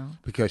it now?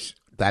 Because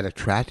that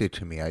attracted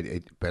to me,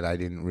 but I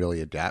didn't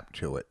really adapt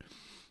to it.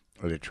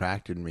 It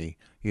attracted me,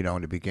 in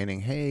the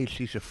beginning. Hey,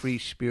 she's a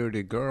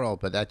free-spirited girl,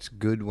 but that's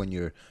good when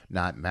you're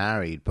not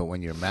married. But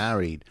when you're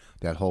married,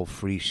 that whole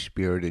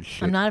free-spirited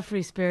shit. I'm not a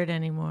free spirit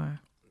anymore.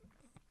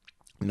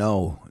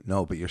 No,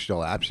 but you're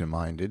still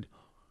absent-minded.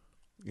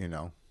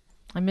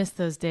 I miss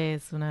those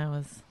days when I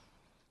was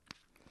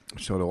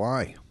So do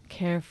I.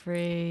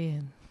 carefree.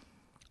 And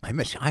I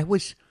was, I'm I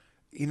was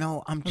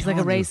like telling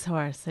a you,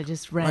 racehorse. I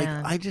just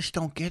ran. I just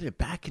don't get it.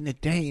 Back in the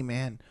day,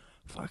 man,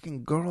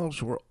 fucking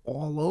girls were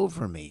all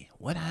over me.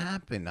 What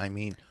happened? I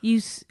mean,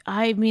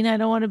 I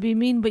don't want to be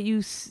mean, but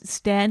you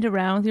stand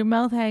around with your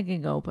mouth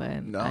hanging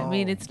open. I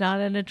mean, No. it's not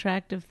an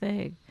attractive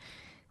thing.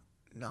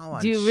 no.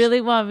 Do you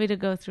really want me to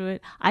go through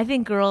it? I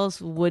think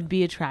girls would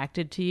be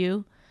attracted to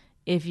you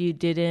if you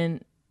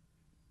didn't,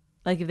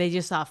 like if they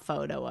just saw a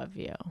photo of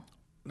you.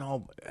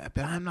 No,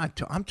 but I'm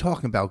not. I'm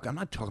talking about. I'm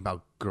not talking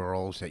about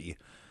girls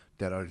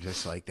that are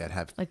just like that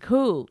have Like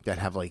who?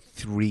 like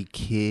 3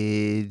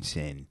 kids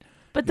and.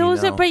 But you those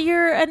are. know. But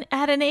you're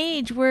at an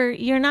age where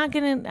you're not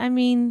gonna. I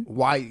mean,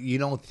 Why you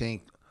don't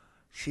think?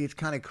 See, it's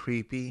kind of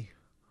creepy.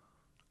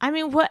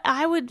 what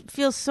I would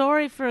feel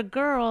sorry for a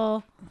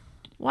girl.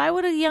 Why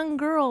would a young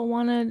girl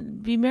want to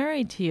be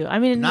married to you? I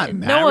mean, Not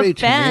no married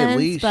to me, offense, at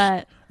least.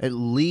 but At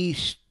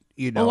least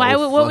why? if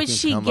What would fucking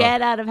she come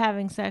get up- out of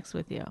having sex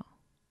with you?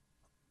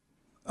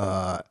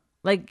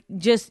 Like,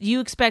 just you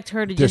expect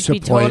her to just be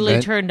totally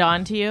Disappointment. turned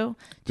on to you?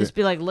 Just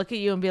be like, look at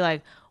you and be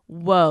like,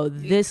 whoa,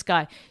 this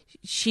guy.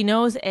 She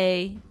knows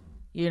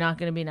you're not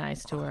going to be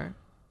nice to her.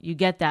 You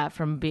get that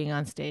from being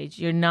on stage.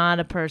 You're not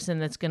a person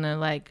that's going to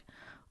like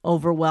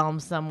overwhelm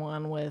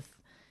someone with,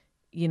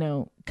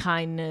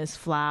 kindness,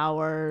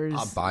 flowers.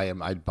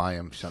 I'd buy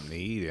him something to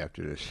eat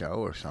after the show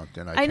or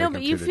something. I know,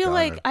 but you feel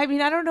like, I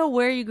don't know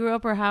where you grew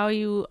up or how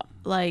you,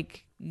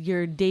 like,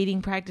 your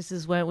dating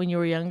practices went when you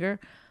were younger,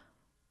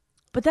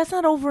 but that's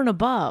not over and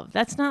above.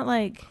 That's not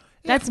like,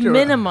 that's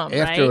minimum,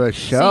 after right? a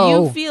show.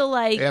 So you feel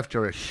like,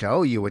 after a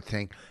show, you would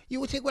think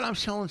when I'm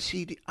selling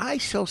CD, I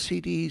sell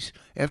CDs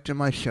after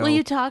my show. well,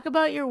 you talk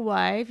about your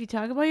wife, you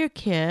talk about your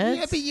kids.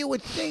 Yeah, but you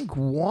would think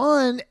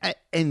one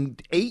in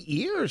 8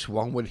 years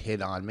one would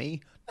hit on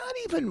me. Not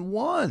even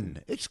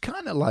one. It's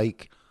kind of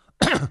like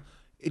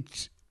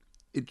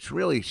it's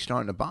really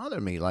starting to bother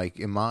me. Like,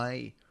 am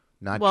I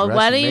not? Well, dressing?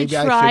 why don't you Maybe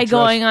I try should dress-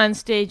 going on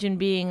stage and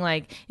being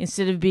like,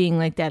 instead of being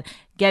like that,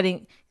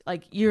 getting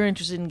like you're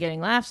interested in getting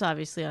laughs,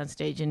 obviously on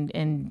stage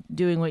and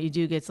doing what you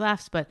do gets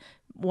laughs, but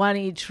why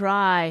don't you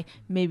try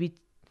maybe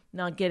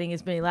not getting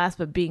as many laughs,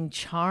 but being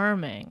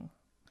charming?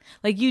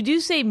 Like, you do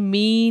say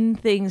mean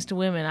things to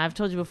women. I've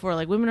told you before,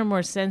 like, women are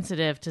more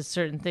sensitive to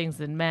certain things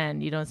than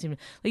men. You don't seem to,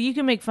 like, you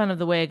can make fun of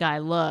the way a guy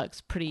looks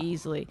pretty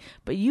easily,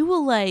 but you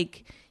will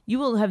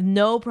have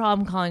no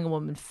problem calling a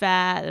woman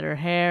fat, that her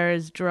hair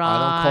is dry. I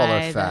don't call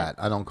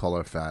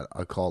her that- fat.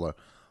 I call her,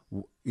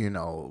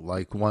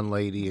 like one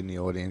lady in the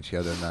audience the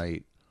other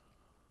night.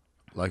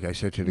 Like I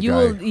said to the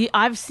guy,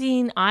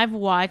 I've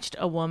watched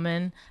a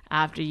woman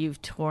after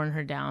you've torn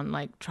her down,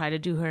 like try to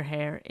do her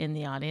hair in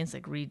the audience,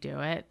 like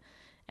redo it,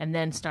 and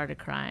then started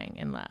crying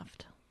and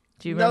left.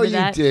 Do you remember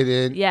that? No, you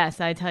didn't.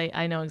 Yes, I tell you,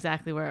 I know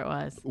exactly where it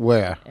was.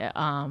 Where?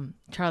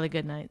 Charlie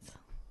Goodnights.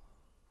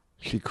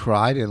 She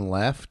cried and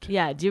left.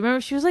 Yeah, do you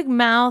remember? She was like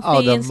mouthy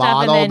Oh, the and stuff,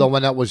 model, and then, the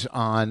one that was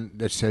on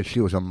that said she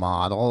was a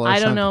model. Or I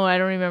don't something? know. I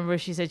don't remember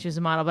if she said she was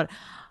a model, but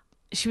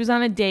she was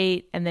on a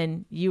date, and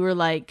then you were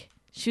like,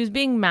 she was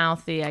being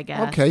mouthy, I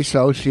guess. Okay,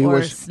 so she or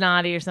was.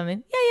 snotty or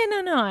something.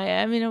 Yeah, no.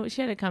 I mean, she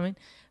had it coming,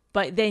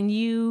 but then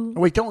you.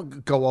 Wait,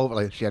 don't go over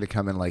like she had to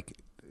come in like.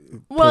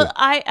 Well,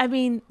 I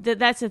mean,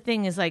 that's the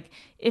thing is like,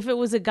 if it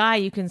was a guy,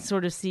 you can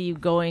sort of see you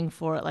going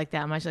for it like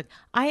that much. Like,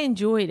 I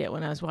enjoyed it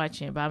when I was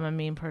watching it, but I'm a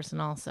mean person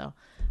also.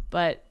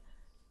 But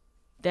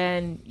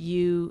then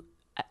you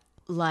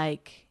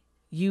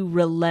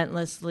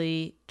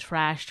relentlessly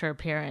trashed her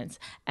appearance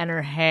and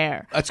her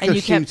hair. That's and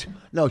you because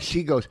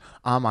she goes,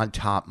 I'm on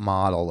Top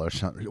Model or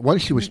something.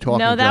 Once she was talking.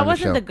 No, that during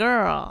wasn't the the show.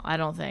 girl. I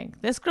don't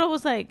think this girl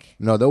was like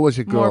No, there was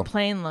a girl. more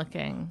plain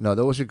looking. No,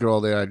 there was a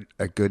girl there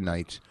at Good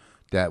Nights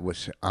that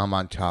was I'm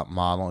on Top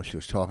Model, and she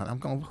was talking. I'm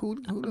going,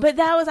 who But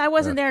I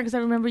wasn't there because I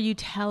remember you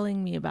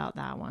telling me about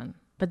that one.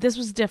 But this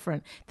was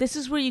different. This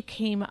is where you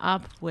came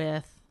up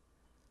with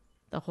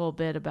the whole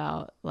bit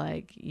about,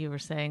 like, you were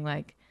saying,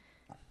 like,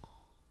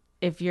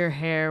 if your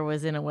hair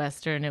was in a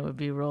Western, it would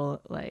be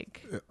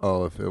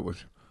if it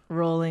was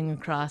rolling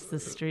across the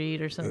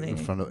street or something. in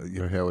front of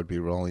your hair would be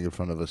rolling in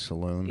front of a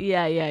saloon.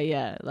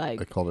 Yeah. Like,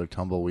 They called her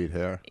tumbleweed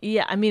hair.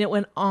 yeah, I mean, it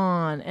went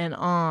on and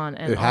on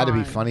and on. It had to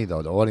be funny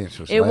though. The audience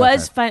was. It laughing.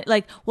 was fun.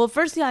 Like, well,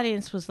 first the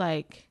audience was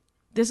like,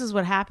 this is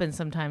what happens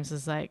sometimes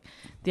is like,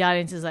 the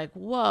audience is like,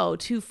 whoa,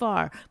 too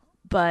far.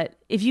 But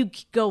if you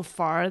go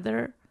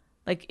farther,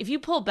 like if you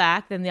pull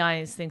back, then the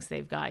audience thinks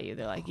they've got you.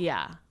 They're like,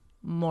 yeah,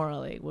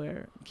 morally,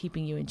 we're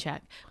keeping you in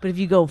check. But if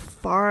you go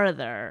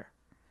farther,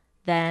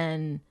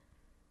 then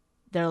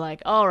they're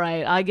like, all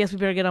right, I guess we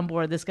better get on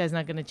board. This guy's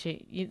not going to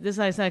change. This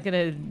guy's not going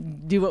to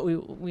do what we,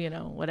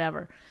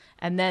 whatever.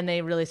 And then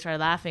they really started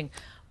laughing.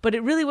 But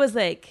it really was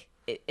like,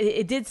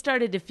 it did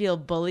started to feel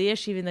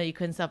bullyish, even though you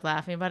couldn't stop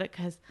laughing about it,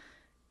 because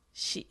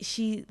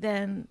she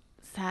then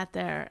sat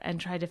there and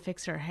tried to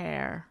fix her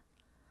hair,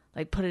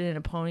 like put it in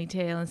a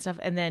ponytail and stuff.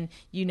 And then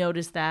you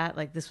noticed that,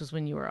 like, this was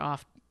when you were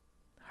off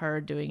her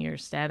doing your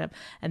stand-up.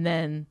 And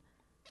then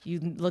you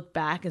looked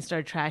back and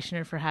started trashing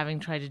her for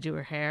having tried to do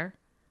her hair,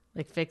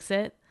 like fix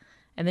it.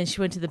 And then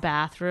she went to the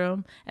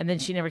bathroom, and then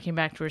she never came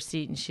back to her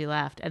seat, and she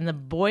left. And the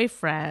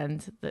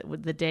boyfriend,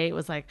 the date,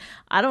 was like,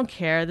 I don't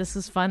care. This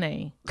is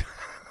funny.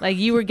 Like,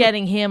 you were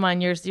getting him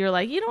on yours. You're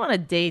like, you don't want to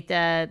date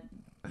that,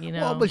 you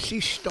know. Well, but she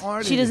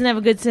started. She doesn't have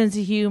a good sense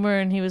of humor.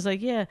 And he was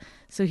like, yeah.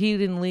 So he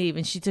didn't leave,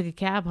 and she took a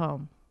cab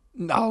home.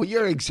 No,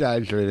 you're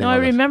exaggerating. No, I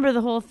remember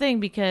the whole thing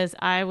because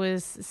I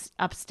was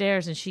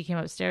upstairs, and she came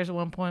upstairs at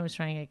one point, was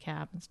trying to get a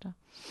cab and stuff.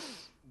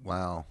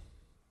 Wow.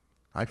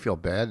 I feel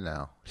bad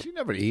now. She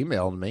never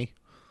emailed me.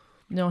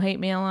 No hate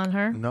mail on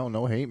her?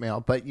 No hate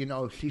mail. But, you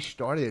know, she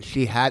started.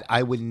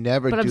 I would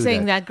never do that. But I'm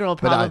saying that girl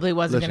probably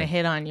wasn't going to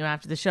hit on you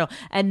after the show.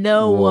 And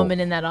no woman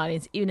in that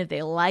audience, even if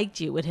they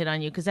liked you, would hit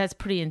on you because that's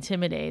pretty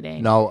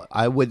intimidating. No,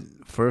 I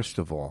would, first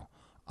of all,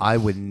 I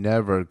would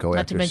never go after someone.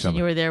 Not to mention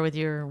you were there with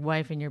your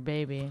wife and your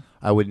baby.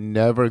 I would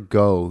never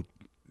go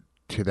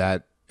to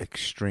that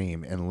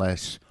extreme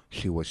unless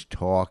she was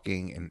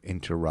talking and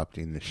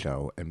interrupting the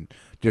show. And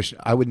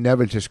I would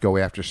never just go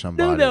after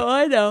somebody. No,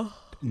 I know.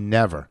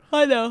 Never.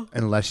 I know.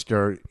 Unless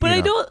they're. But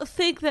I don't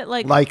think that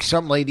like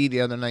some lady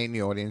the other night in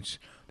the audience,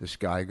 this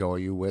guy go, "Are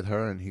you with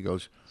her?" And he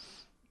goes,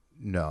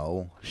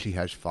 "No, she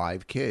has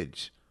 5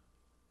 kids."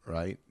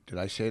 Right? Did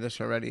I say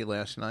this already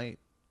last night?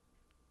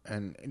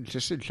 And it's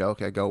just a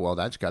joke. I go, "Well,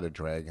 that's got a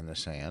drag in the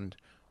sand."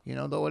 You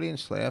know, the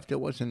audience laughed. It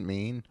wasn't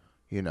mean,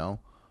 you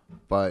know.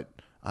 But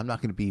I'm not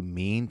going to be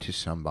mean to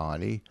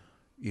somebody,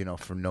 you know,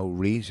 for no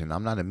reason.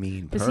 I'm not a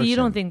mean person. But see, you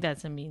don't think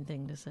that's a mean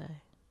thing to say.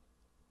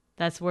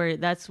 That's where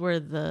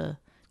the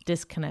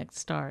disconnect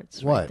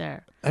starts. What? Right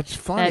there. That's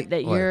funny.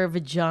 That your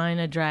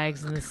vagina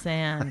drags in the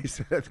sand. I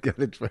said that's got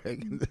a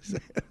drag in the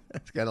sand.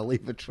 That's got to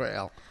leave a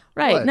trail.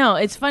 Right. What? No,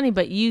 it's funny,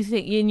 but you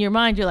think in your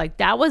mind you're like,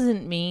 that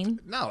wasn't mean.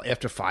 No,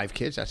 after 5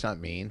 kids, that's not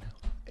mean.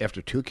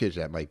 After 2 kids,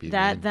 that might be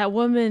mean. That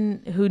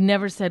woman who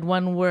never said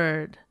one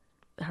word,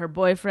 her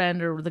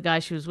boyfriend or the guy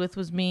she was with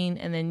was mean,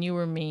 and then you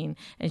were mean,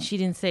 and she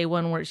didn't say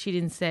one word. She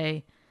didn't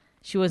say.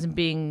 She wasn't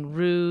being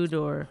rude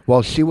or...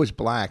 Well, she was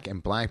black,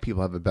 and black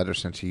people have a better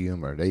sense of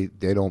humor. They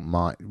don't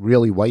mind.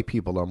 Really, white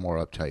people are more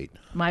uptight.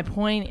 My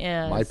point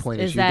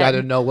is you got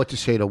to know what to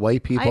say to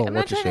white people and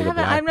what to say to black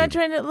people. I'm not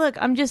trying to...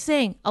 Look, I'm just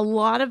saying, a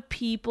lot of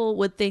people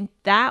would think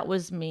that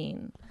was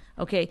mean.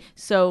 Okay,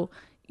 so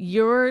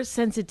your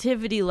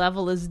sensitivity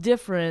level is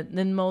different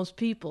than most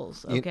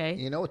people's, okay?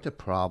 You know what the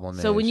problem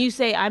is? So when you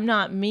say, I'm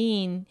not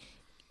mean,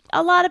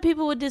 a lot of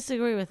people would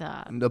disagree with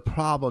that. The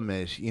problem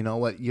is, you know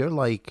what? You're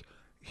like...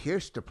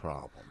 Here's the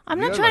problem. I'm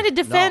not trying to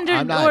defend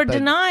or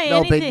deny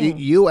anything. No, but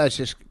you as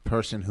this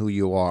person who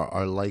you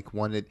are like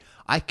one that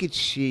I could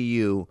see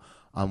you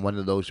on one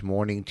of those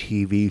morning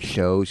TV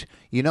shows.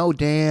 You know,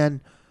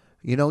 Dan,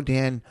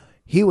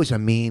 he was a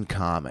mean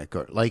comic.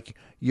 Or like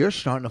you're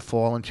starting to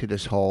fall into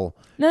this whole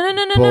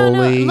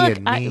bully Look,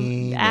 and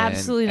mean.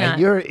 Absolutely not.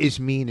 And you're as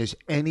mean as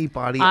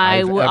anybody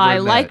I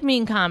met. like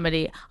mean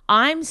comedy.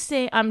 I'm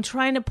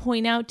trying to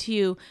point out to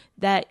you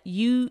that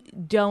you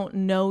don't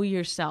know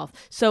yourself.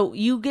 So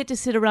you get to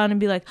sit around and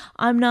be like,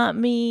 I'm not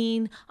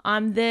mean,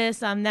 I'm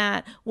this, I'm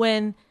that,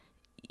 when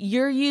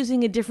you're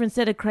using a different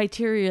set of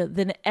criteria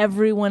than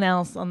everyone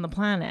else on the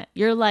planet.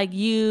 You're like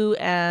you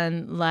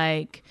and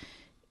like,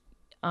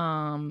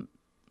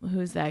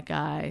 who's that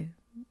guy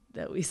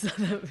that we saw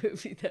that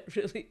movie that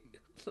really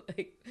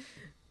like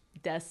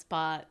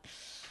Despot?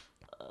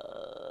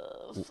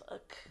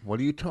 Fuck. What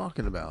are you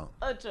talking about?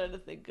 I'm trying to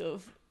think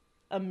of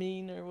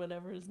Amin or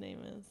whatever his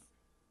name is.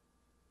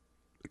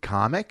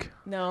 Comic?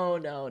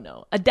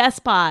 No. A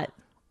despot.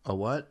 A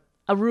what?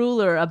 A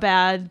ruler, a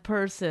bad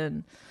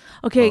person.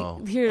 Okay,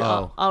 here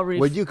I'll read.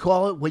 Would you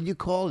call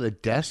it a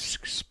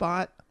desk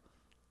spot?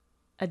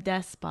 A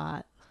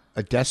despot.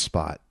 A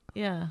despot.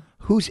 Yeah.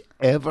 Who's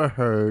ever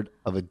heard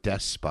of a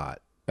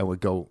despot and would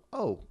go,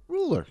 "Oh,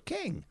 ruler,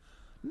 king.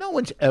 No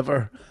one's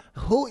ever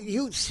who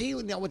you see.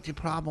 You know what the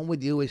problem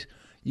with you is?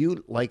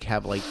 You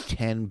have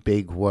 10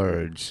 big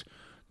words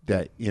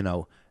that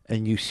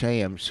and you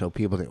say them so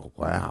people think,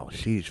 "Wow,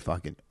 she's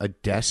fucking a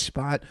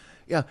despot."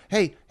 Yeah.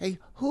 Hey,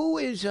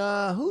 who's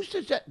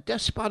the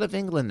despot of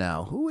England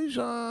now? Who is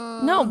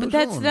No, but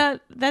that's ruling?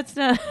 not. Who's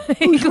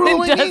England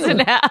ruling doesn't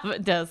England? have a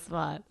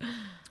despot.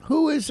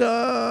 Who is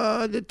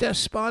the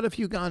despot of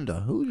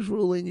Uganda? Who's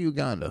ruling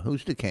Uganda?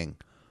 Who's the king?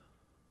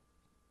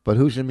 But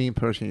who's the mean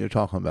person you're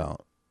talking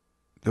about?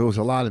 There was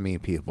a lot of mean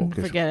people.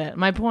 Forget it.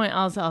 My point.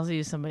 I'll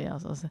use somebody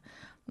else.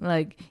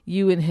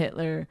 You and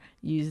Hitler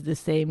use the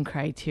same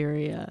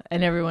criteria,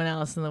 and everyone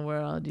else in the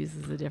world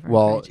uses a different.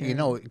 Well,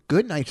 criteria.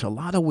 good nights. A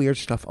lot of weird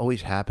stuff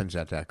always happens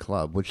at that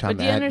club, which I'm But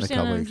do you at in a understand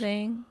couple what I'm weeks.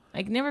 saying?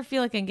 I never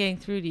feel like I'm getting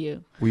through to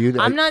you. Well,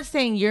 I'm not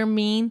saying you're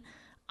mean.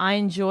 I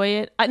enjoy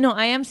it. No,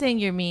 I am saying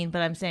you're mean,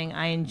 but I'm saying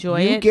I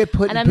enjoy You it. get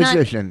put and in I'm not-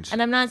 positions.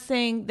 and I'm not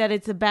saying that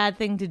it's a bad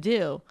thing to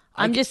do.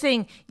 I'm just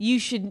saying you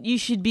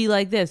should be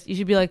like this. You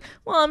should be like,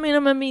 well, I mean,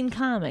 I'm a mean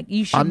comic.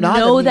 You should I'm not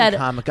know a mean that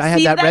comic. I had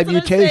See, that that's what I'm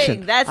reputation.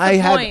 saying. That's the I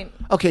had, point.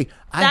 Okay,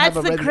 I That's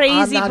have a the repu-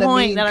 crazy I'm not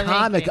point a mean that I'm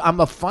comic.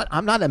 making.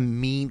 I'm not a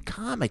mean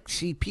comic.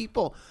 See,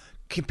 people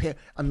compare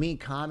a mean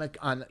comic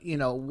on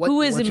what.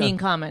 Who is a what's mean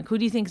comic? Who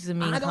do you think is a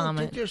mean I don't comic?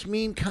 think there's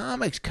mean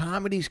comics.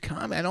 Comedy's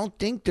comedy. I don't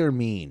think they're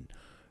mean.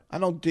 I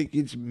don't think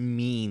it's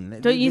mean.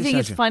 Don't you This think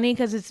it's doesn't- funny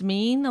because it's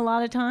mean a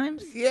lot of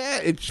times? Yeah,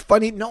 it's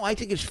funny. No, I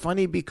think it's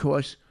funny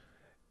because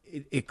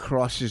it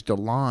crosses the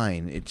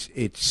line.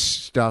 It's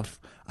stuff.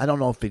 I don't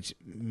know if it's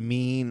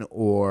mean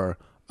or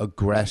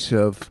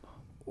aggressive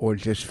or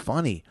just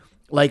funny.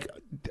 Like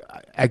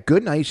at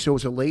Good Night, there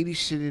was a lady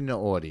sitting in the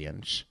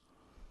audience,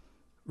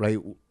 right,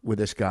 with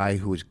this guy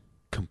who was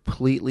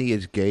completely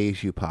as gay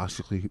as you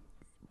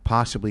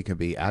possibly can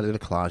be, out of the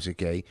closet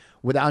gay.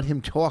 Without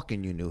him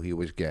talking, you knew he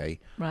was gay.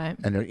 Right.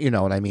 And you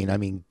know what I mean? I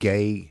mean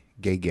gay.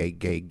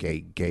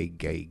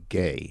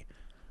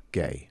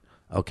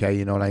 Okay,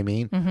 you know what I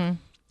mean? Mm-hmm.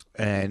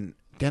 And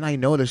then I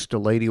noticed the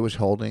lady was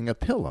holding a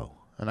pillow.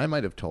 And I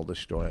might have told this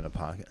story in a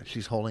podcast.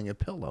 She's holding a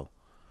pillow.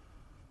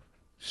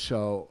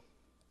 So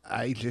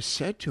I just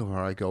said to her,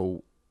 I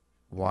go,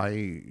 why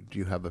do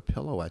you have a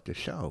pillow at the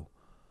show?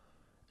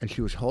 And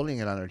she was holding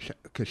it on her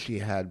chest because she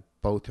had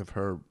both of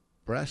her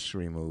breasts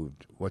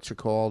removed. What's it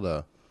called?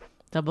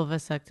 Double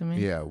vasectomy?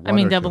 Yeah,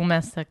 double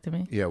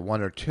mastectomy. Yeah,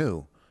 1 or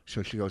 2.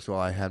 So she goes, well,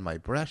 I had my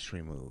breasts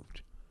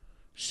removed.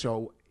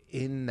 So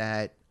in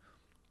that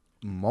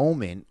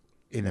moment,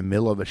 in the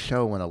middle of a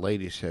show, when a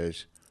lady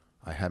says,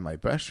 I had my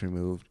breasts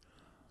removed,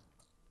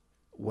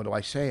 what do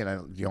I say?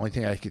 And the only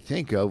thing I could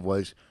think of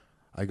was,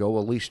 I go,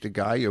 well, at least the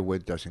guy you're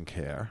with doesn't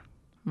care.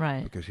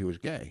 Right. Because he was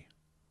gay.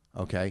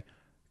 Okay?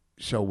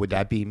 So would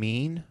that be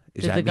mean?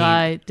 Did the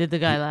guy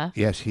laugh?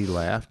 Yes, he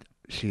laughed.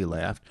 She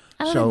laughed.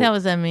 I don't think that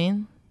was that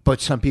mean. But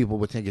some people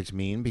would think it's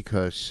mean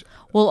because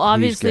Well,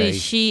 obviously,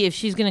 he's gay. if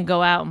she's going to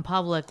go out in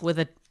public with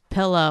a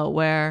pillow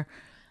where,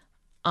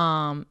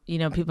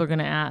 people are going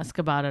to ask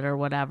about it or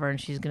whatever, and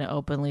she's going to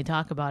openly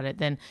talk about it,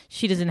 then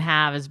she doesn't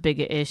have as big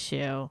an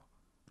issue,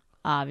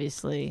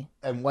 obviously.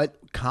 And what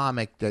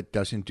comic that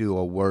doesn't do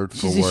a word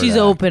for word? She's act?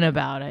 open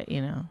about it,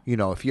 You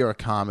know, if you're a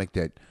comic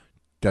that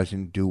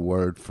doesn't do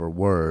word for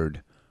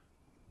word,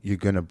 you're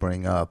going to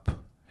bring up,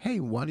 hey,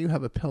 why do you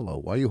have a pillow?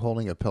 Why are you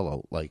holding a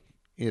pillow?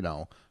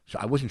 So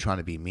I wasn't trying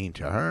to be mean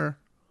to her.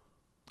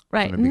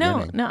 Right. From the No,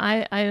 beginning.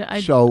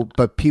 I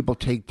But people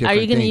take different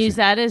Are you going to things. use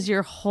that as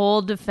your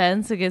whole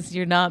defense against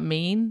you're not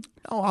mean?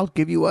 Oh, I'll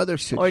give you other Or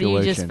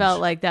situations. you just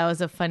felt like that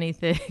was a funny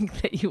thing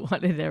that you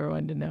wanted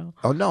everyone to know?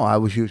 Oh, no, I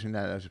was using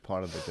that as a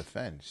part of the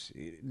defense.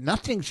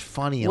 Nothing's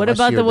funny What unless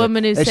about you're the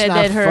woman who it's said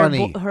not that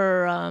funny.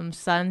 her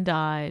son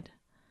died?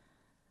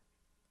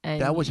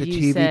 And That was a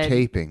you TV said-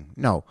 taping.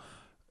 No,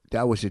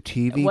 that was a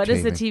TV What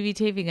does taping. the TV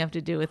taping have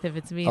to do with if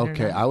it's mean or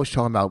Okay, not? I was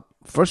talking about,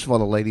 first of all,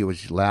 the lady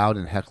was loud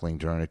and heckling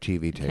during a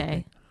TV taping.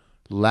 Okay.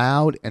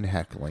 Loud and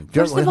heckling.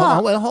 First Wait, of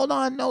all- hold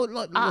on. No,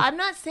 I'm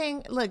not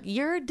saying, look,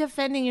 you're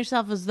defending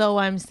yourself as though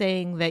I'm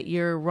saying that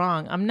you're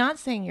wrong. I'm not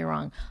saying you're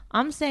wrong.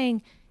 I'm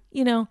saying,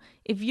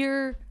 if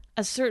you're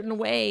a certain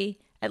way,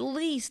 at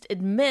least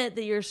admit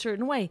that you're a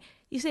certain way.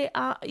 You say,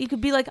 you could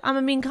be like, I'm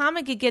a mean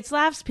comic. It gets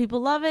laughs. People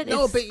love it.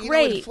 no, it's but you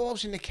great. know, it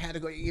falls in the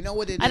category. You know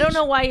what it is? I don't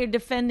know why you're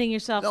defending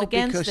yourself No,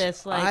 against because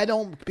this. Like, I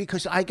don't,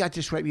 because I got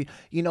this right.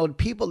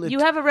 People that you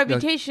have a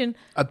reputation.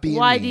 of being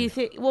Why mean. do you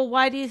think? Well,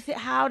 why do you think?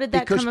 How did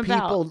that Because come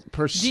about? people Do you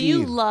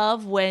perceive-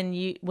 love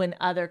when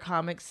other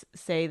comics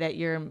say that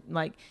you're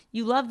like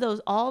you love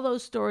all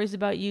those stories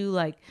about you,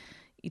 like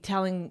you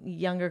telling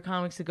younger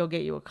comics to go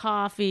get you a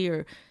coffee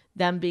or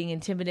them being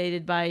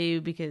intimidated by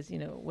you because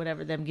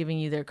whatever, them giving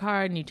you their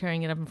card and you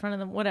tearing it up in front of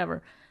them,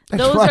 whatever.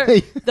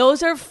 funny.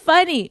 Those are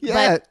funny. Yeah.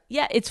 But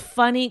yeah, it's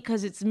funny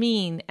because it's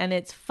mean and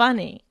it's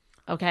funny.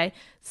 Okay.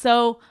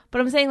 So, but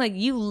I'm saying like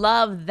you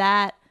love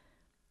that.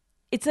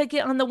 it's like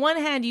on the one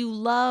hand you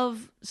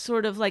love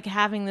sort of like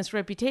having this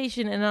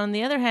reputation, and on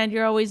the other hand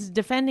you're always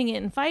defending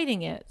it and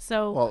fighting it.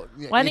 So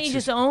why don't you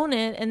just own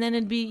it, and then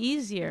it'd be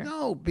easier?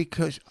 No,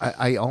 because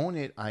I own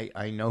it.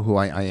 I know who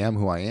I am.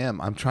 Who I am.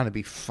 I'm trying to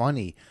be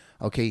funny.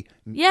 Okay.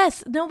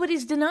 Yes,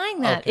 nobody's denying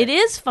that. Okay. It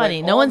is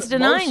funny. But no one's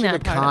denying most that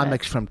of the part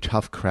comics of it. from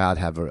Tough Crowd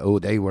have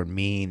they were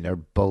mean. They're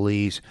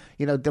bullies.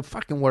 You know the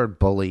fucking word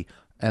bully.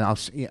 And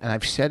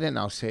I've said it, and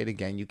I'll say it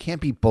again. You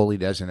can't be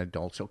bullied as an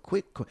adult. So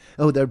quit.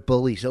 Oh, they're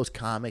bullies. Those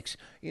comics.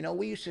 You know,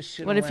 we used to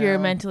sit. What if you're a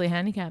mentally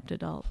handicapped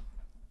adult?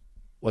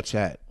 What's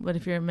that? What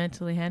if you're a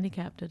mentally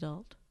handicapped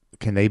adult?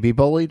 Can they be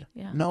bullied?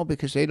 Yeah. No,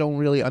 because they don't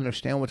really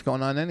understand what's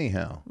going on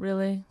anyhow.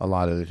 Really? A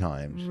lot of the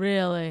times.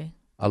 Really?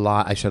 A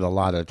lot. I said a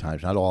lot of the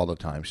times, not all the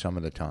time. Some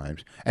of the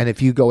times. And if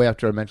you go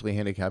after a mentally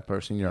handicapped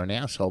person, you're an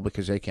asshole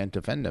because they can't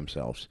defend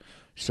themselves.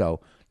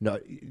 So. No,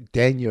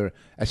 then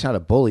that's not a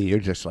bully. You're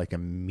just like a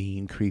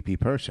mean, creepy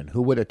person.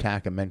 Who would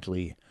attack a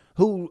mentally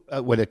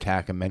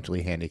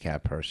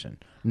handicapped person?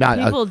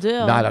 People do.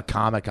 Not a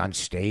comic on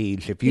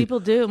stage. People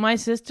do. My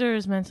sister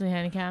is mentally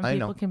handicapped. I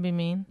People know. can be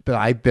mean. But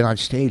I've been on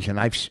stage and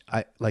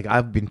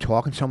I've been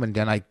talking to someone,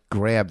 then I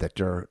grab that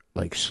they're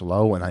like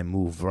slow and I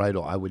move right.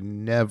 I would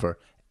never,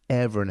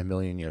 ever in a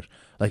million years.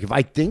 Like if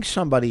I think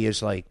somebody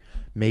is like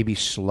maybe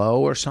slow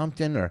or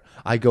something, or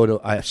I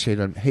say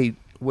to them, hey,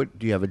 do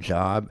you have a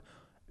job?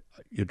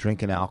 You're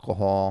drinking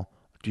alcohol.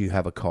 Do you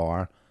have a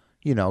car?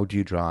 Do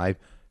you drive?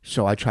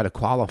 So I try to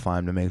qualify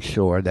them to make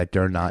sure that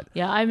they're not.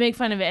 Yeah, I make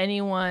fun of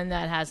anyone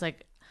that has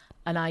like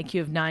an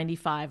IQ of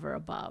 95 or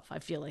above. I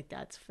feel like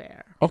that's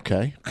fair.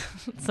 Okay.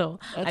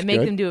 So That's I make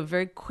good. them do a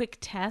very quick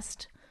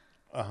test.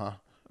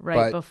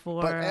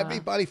 Before. But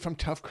everybody from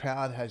Tough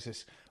Crowd has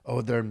this.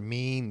 Oh, they're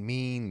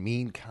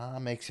mean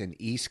comics and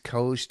East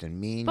Coast and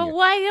mean. But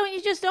why don't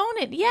you just own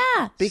it?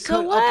 Yeah. Because-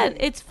 so what?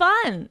 okay. It's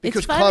fun.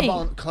 Because it's funny.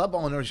 club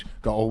owners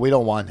go, oh, we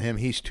don't want him.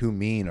 He's too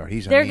mean, or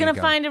he's. They're going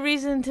to find a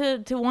reason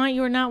to want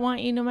you or not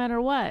want you, no matter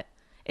what.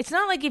 It's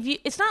not like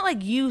it's not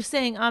like you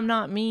saying I'm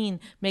not mean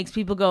makes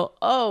people go,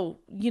 oh,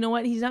 you know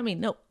what? He's not mean.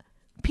 No,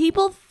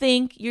 people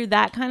think you're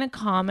that kind of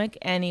comic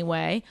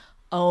anyway.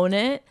 Own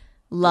it,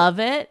 love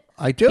it.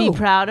 I do. Be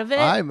proud of it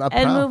I'm and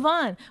proud. move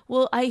on.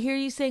 Well, I hear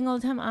you saying all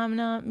the time, I'm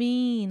not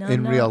mean.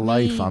 In real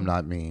life, I'm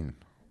not mean.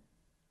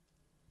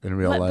 In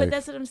real life. But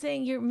that's what I'm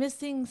saying. You're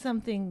missing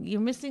something. You're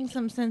missing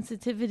some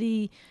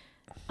sensitivity.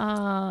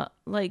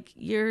 Like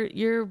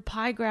your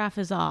pie graph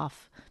is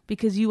off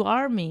because you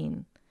are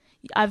mean.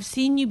 I've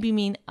seen you be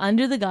mean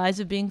under the guise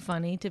of being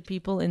funny to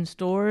people in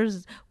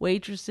stores,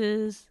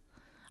 waitresses,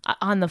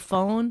 on the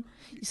phone.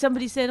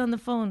 Somebody said on the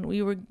phone,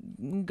 we were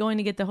going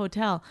to get the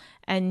hotel,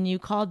 and you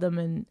called them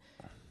and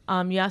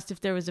you asked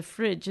if there was a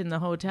fridge in the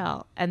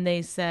hotel, and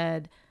they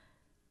said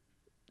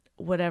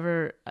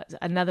whatever,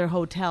 another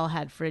hotel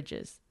had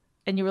fridges.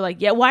 And you were like,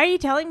 yeah, why are you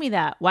telling me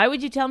that? Why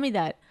would you tell me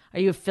that? Are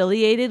you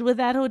affiliated with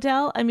that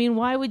hotel? I mean,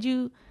 why would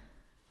you?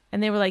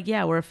 And they were like,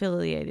 yeah, we're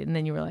affiliated. And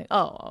then you were like,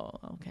 oh,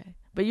 okay.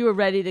 But you were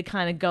ready to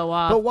kind of go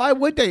off. But why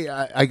would they?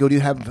 I go, do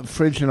you have a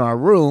fridge in our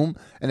room?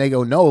 And they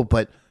go, no,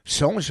 but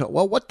so-and-so.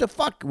 Well, what the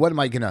fuck? What am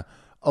I going to?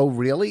 Oh,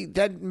 really?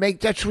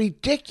 That's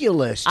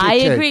ridiculous. I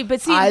agree.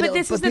 But see, but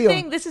this is the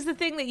thing. This is the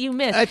thing that you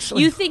miss.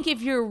 You think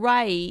if you're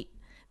right,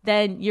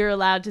 then you're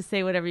allowed to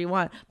say whatever you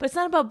want. But it's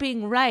not about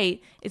being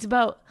right. It's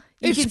about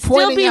you can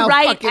still be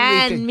right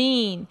and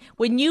mean.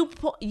 When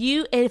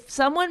if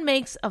someone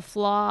makes a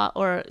flaw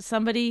or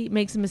somebody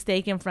makes a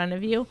mistake in front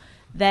of you,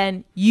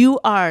 then you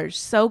are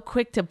so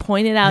quick to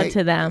point it out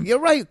to them. You're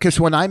right, because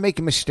when I make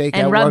a mistake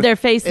and at rub work, their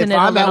face in it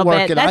a little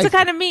bit, that's a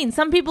kind of of mean.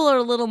 Some people are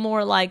a little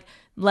more like,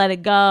 let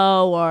it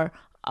go, or,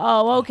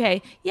 oh,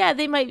 okay. Yeah,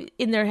 they might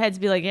in their heads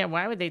be like, yeah,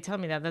 why would they tell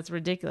me that? That's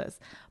ridiculous.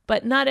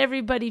 But not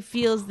everybody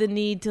feels the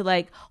need to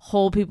like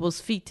hold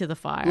people's feet to the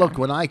fire. Look,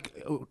 when I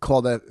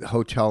call that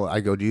hotel,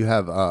 I go, do you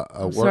have a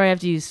work? Sorry, I have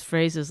to use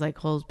phrases like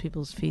hold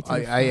people's feet to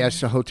the fire. I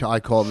asked the hotel, I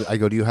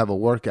go, do you have a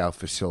workout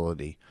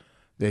facility?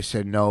 They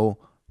said no,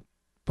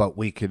 but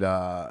we could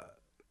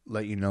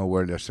let you know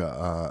where there's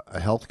a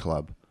health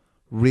club.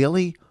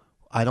 Really?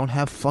 I don't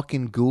have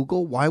fucking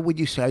Google? Why would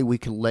you say we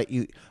could let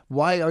you?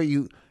 Why are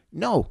you?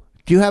 No.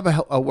 Do you have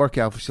a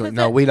workout facility?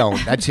 No, we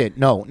don't. That's it.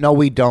 No,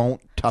 we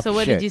don't. Tough So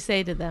what shit. did you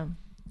say to them?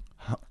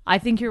 I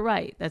think you're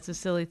right. That's a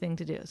silly thing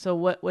to do. So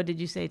what did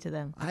you say to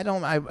them? I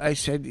don't. I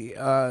said,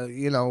 I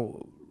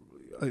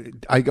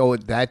go,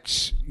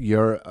 that's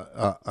your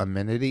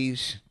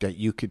amenities that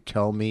you could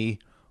tell me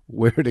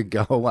where to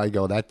go. I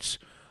go, that's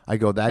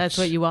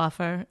what you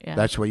offer. Yeah.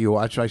 That's what you.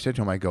 That's what I said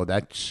to him. I go,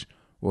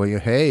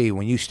 hey,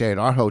 when you stay at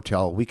our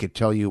hotel, we could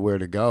tell you where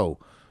to go.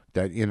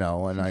 That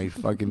and I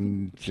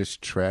fucking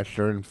just trashed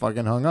her and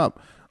fucking hung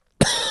up.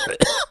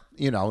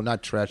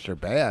 Not trashed her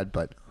bad,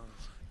 but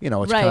it's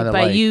right. kind of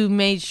But like you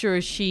made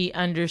sure she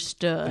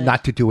understood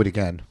not to do it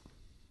again.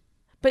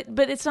 But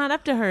it's not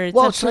up to her. It's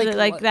Well, up it's to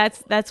like-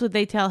 that's what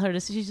they tell her to.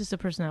 She's just a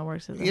person that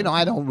works with them.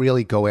 I don't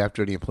really go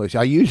after the employees.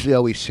 I usually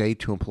always say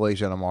to employees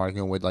that I'm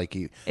arguing with, like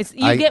you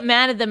get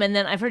mad at them, and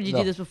then I've heard you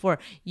do this before.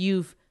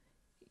 You've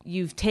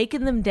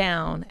taken them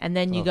down, and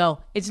then you go,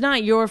 "It's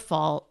not your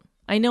fault."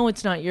 I know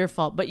it's not your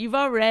fault, but you've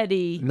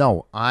already.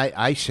 No,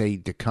 I say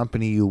the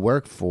company you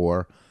work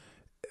for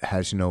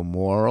has no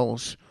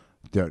morals,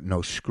 there are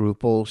no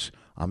scruples.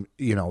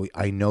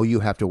 I know you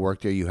have to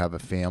work there. You have a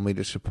family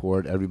to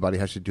support. Everybody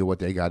has to do what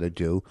they got to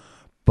do.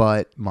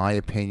 But my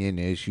opinion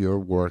is you're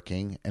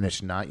working, and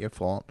it's not your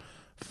fault,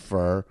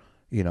 for,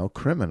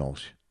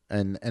 criminals.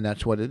 And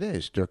that's what it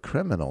is. They're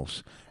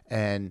criminals.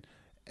 And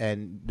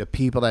the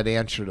people that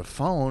answer the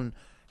phone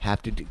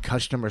have to do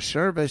customer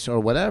service or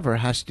whatever,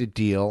 has to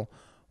deal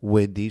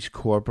with these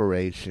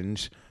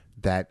corporations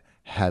that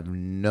have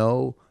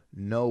no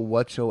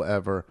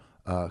whatsoever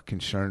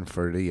concern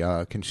for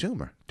the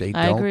consumer. They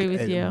I don't agree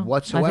with you.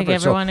 whatsoever. I think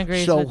everyone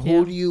agrees so with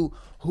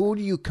who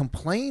do you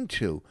complain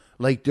to?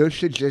 Like, there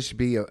should just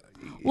be a.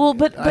 Well,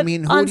 but I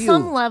mean, on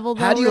some level,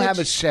 how though, do you have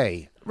Rich- a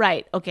say?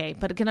 Right. Okay.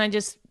 But can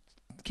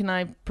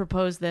I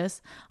propose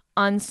this?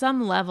 On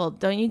some level,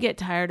 don't you get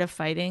tired of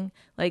fighting?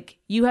 Like,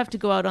 you have to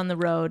go out on the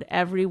road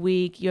every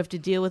week. You have to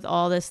deal with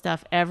all this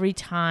stuff every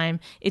time.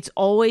 It's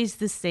always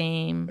the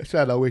same. It's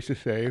not always the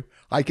same.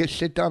 I get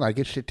shit done. I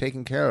get shit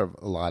taken care of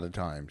a lot of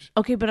times.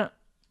 Okay, but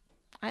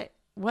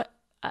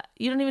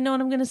you don't even know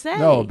what I'm going to say.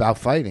 No, about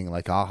fighting.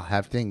 Like, I'll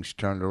have things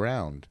turned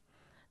around.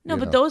 No,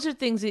 but those are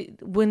things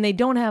that, when they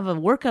don't have a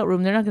workout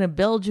room, they're not going to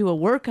build you a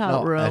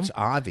workout room. That's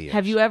obvious.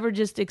 Have you ever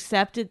just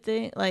accepted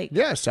things? Like,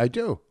 yes, I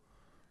do.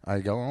 I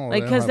go,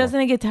 like, because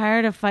doesn't it get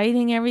tired of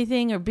fighting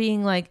everything or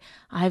being like,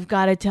 I've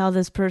got to tell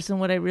this person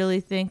what I really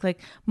think? Like,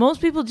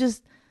 most people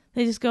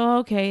they just go,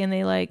 okay, and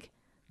they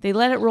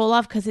let it roll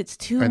off because it's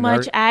too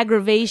much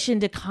aggravation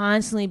to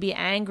constantly be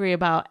angry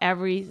about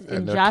every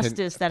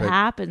injustice that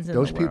happens in the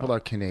world. Those people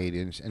are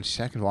Canadians, and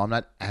second of all, I'm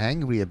not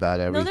angry about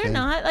everything. No, they're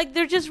not. Like,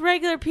 they're just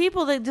regular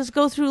people that just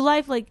go through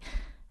life. Like,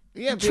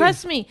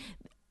 trust me,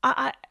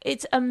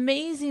 it's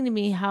amazing to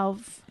me how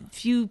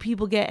few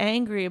people get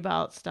angry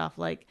about stuff.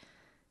 Like,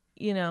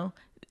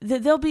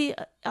 there'll be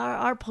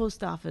our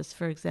post office,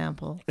 for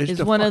example,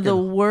 is one of the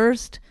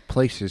worst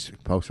places.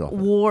 Post office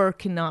war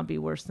cannot be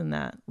worse than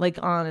that. Like,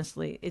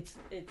 honestly, it's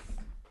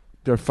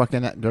they're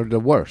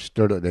the worst.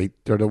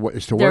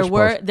 It's the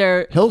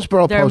worst.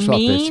 Hillsborough Post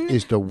mean, Office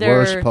is the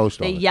worst post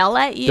office. They yell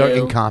at you. They're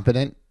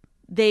incompetent.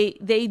 They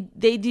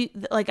do,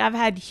 like, I've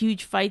had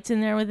huge fights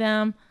in there with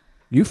them.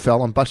 You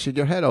fell and busted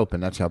your head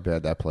open. That's how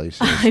bad that place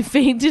is. I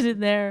fainted in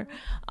there.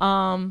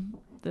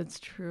 That's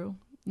true.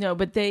 No,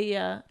 but they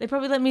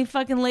probably let me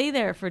fucking lay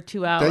there for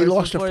 2 hours. They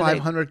lost a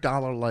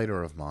 $500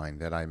 lighter of mine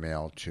that I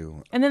mailed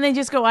to. And then they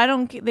just go,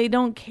 they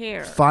don't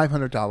care.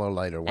 $500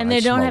 lighter. And they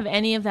don't have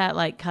any of that,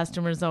 like,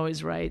 customers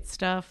always right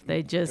stuff.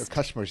 They just. The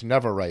customers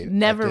never right.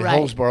 Never At the right.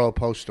 Hillsborough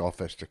Post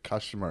Office, the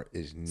customer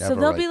is never right. So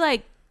there'll be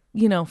like,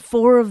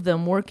 4 of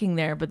them working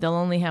there, but they'll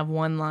only have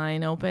one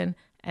line open.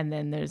 And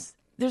then there's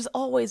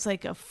always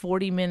like a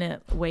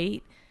 40-minute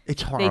wait.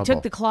 It's horrible. They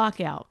took the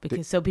clock out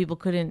because so people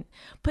couldn't.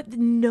 But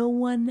no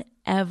one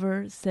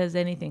ever says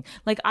anything.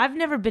 Like, I've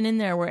never been in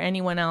there where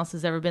anyone else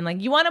has ever been like,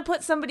 you want to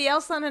put somebody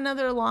else on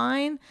another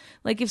line?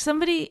 Like, if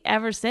somebody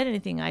ever said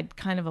anything, I'd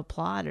kind of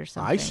applaud or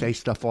something. I say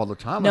stuff all the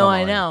time. No,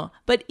 I know.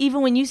 But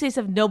even when you say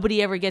stuff,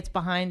 nobody ever gets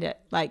behind it.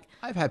 Like,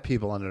 I've had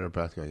people under their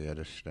breath go, yeah,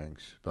 this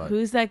stinks. But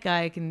who's that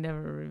guy? I can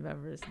never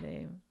remember his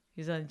name.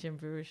 He's on Jim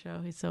Brewer's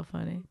show. He's so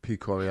funny. Pete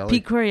Corielli?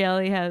 Pete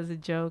Corielli has a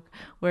joke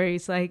where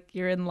he's like,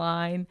 you're in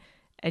line.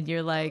 And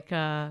you're like,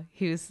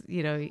 he was,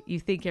 you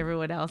think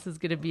everyone else is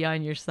going to be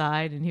on your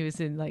side. And he was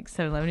in like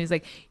 7-Eleven. He's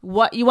like,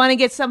 what, you want to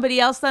get somebody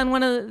else on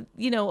one of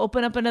the,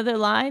 open up another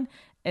line?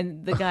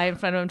 And the guy in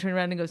front of him turned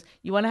around and goes,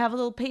 you want to have a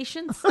little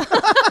patience? Like,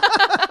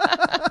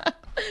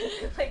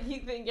 you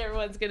think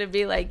everyone's going to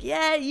be like,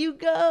 yeah, you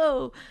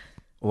go.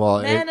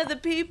 Well, Man of the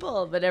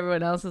people. But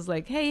everyone else is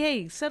like,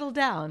 hey, settle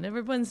down.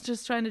 Everyone's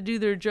just trying to do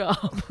their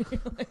job.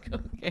 You're like,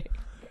 okay.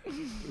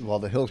 Well,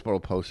 the Hillsborough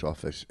Post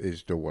Office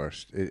is the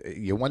worst.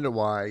 You wonder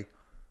why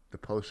the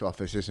post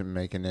office isn't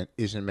making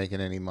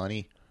any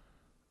money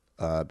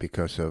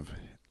because of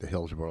the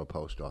Hillsborough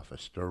Post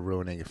Office. They're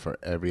ruining it for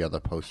every other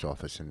post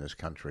office in this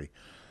country.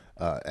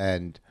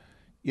 And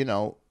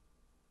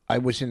I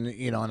was in,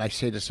 and I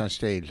say this on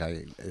stage,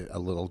 a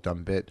little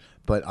dumb bit,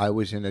 but I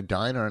was in a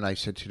diner and I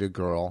said to the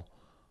girl,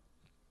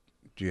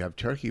 "Do you have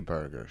turkey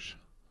burgers?"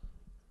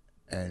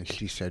 And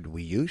she said,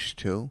 "We used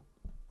to."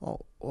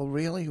 Oh,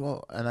 really?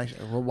 Well, and I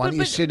said, well, why don't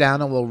you sit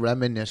down and we'll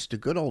reminisce the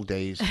good old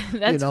days?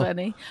 That's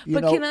funny.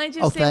 But can I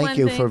just say thank one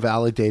you thing? for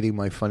validating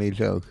my funny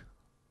joke.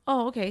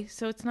 Oh, okay.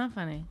 So it's not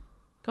funny.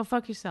 Go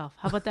fuck yourself.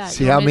 How about that?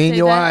 See how mean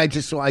you are? I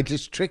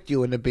just tricked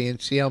you into being.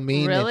 See how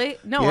mean? Really?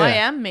 No, yeah. I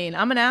am mean.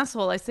 I'm an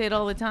asshole. I say it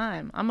all the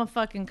time. I'm a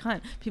fucking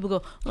cunt. People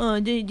go, oh,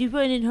 do you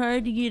find it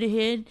hard to get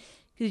ahead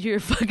because you're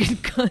a fucking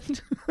cunt?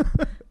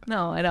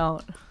 No, I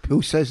don't.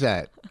 Who says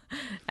that?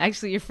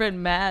 Actually, your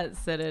friend Matt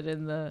said it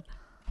in the...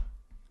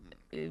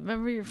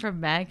 Remember your friend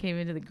Matt came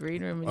into the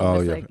green room and he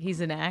was like, he's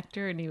an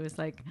actor, and he was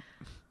like,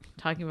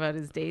 talking about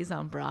his days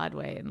on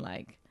Broadway and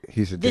like.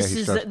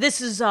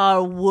 This is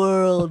our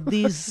world.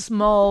 These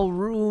small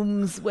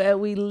rooms where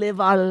we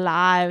live our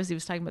lives. He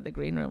was talking about the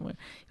green room.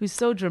 He was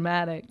so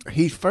dramatic.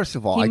 First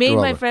of all, he made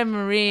my friend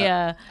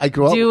Maria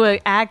do an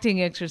acting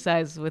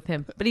exercise with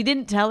him, but he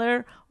didn't tell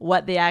her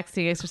what the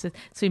acting exercise.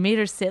 So he made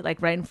her sit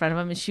like right in front of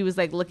him, and she was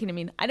like looking at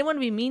me. I didn't want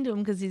to be mean to him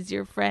because he's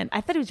your friend.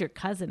 I thought he was your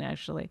cousin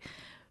actually,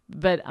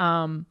 but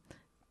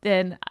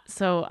then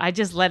so I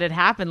just let it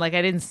happen. Like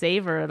I didn't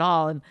save her at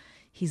all, and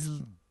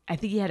I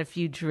think he had a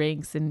few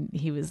drinks and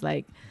he was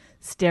like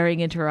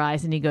staring into her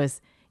eyes and he goes,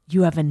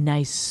 "You have a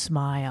nice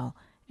smile."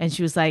 And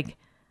she was like,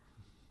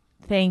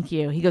 "Thank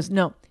you." He goes,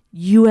 "No,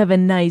 you have a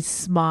nice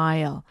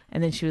smile."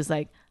 And then she was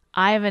like,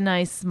 "I have a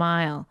nice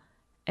smile."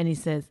 And he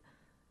says,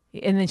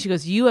 and then she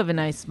goes, "You have a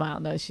nice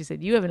smile." No, she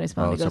said, "You have a nice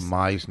smile." Oh, it's a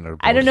Meisner.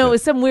 I don't know. It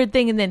was some weird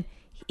thing. And then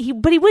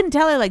but he wouldn't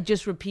tell her, like,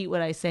 just repeat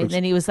what I say. And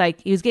then he was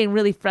getting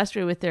really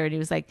frustrated with her. And he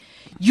was like,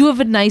 "You have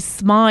a nice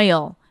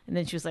smile." And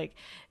then she was like,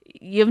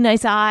 "You have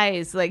nice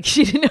eyes." Like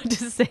she didn't know what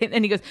to say. And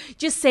then he goes,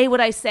 "Just say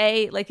what I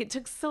say." Like it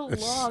took so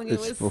long. It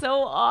was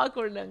so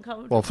awkward and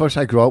uncomfortable. Well, first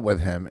I grew up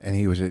with him, and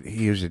he was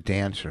a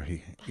dancer.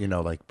 He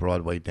like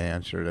Broadway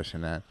dancer, this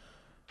and that.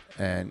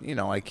 And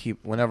I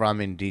keep whenever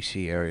I'm in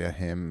DC area,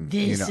 him.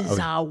 This is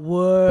our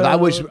world.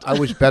 But I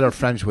was better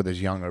friends with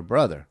his younger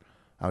brother.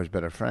 I was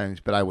better friends,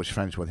 but I was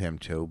friends with him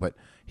too. But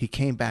he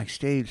came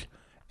backstage.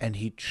 And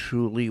he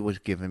truly was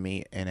giving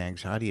me an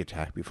anxiety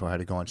attack before I had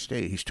to go on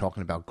stage. He's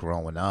talking about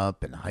growing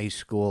up in high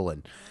school,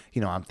 and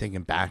I'm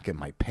thinking back in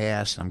my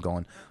past. I'm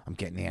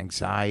getting the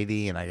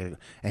anxiety,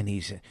 and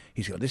he's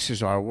going, "This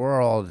is our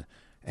world,"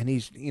 and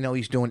he's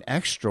doing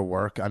extra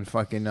work on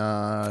fucking.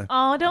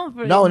 Oh, don't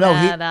bring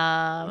that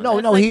up.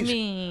 No, he's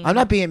mean. I'm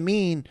not being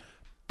mean.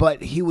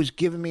 But he was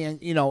giving me,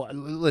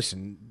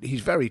 listen,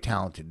 he's very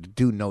talented. The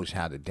dude knows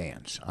how to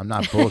dance. I'm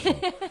not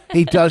bullshitting.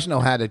 He does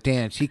know how to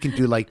dance. He can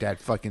do like that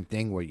fucking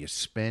thing where you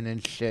spin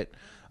and shit,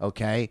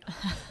 okay?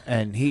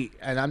 And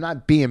I'm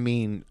not being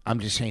mean. I'm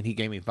just saying he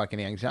gave me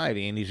fucking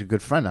anxiety, and he's a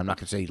good friend. I'm not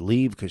going to say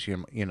leave because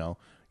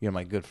you're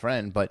my good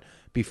friend. But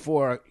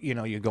before,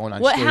 you're going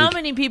on stage. How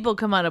many people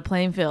come out of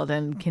Plainfield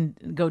and can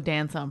go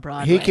dance on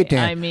Broadway? He could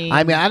dance. I mean,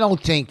 I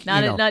don't think,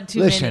 not too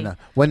listen, many.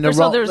 When first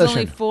of all, there's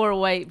only 4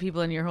 white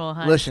people in your whole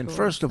high Listen, school.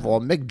 first of all,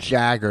 Mick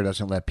Jagger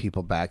doesn't let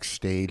people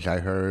backstage, I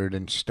heard,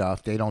 and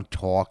stuff. They don't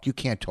talk. You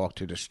can't talk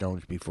to the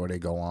Stones before they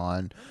go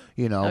on,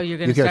 Oh, you're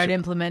going to start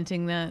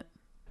implementing that?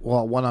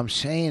 Well, what I'm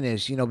saying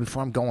is,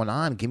 before I'm going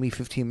on, give me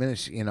 15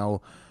 minutes,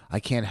 I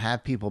can't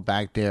have people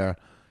back there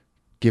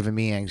giving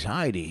me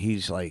anxiety.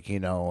 He's like,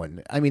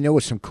 and I mean, there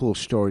was some cool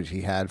stories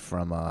he had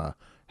from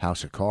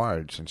House of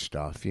Cards and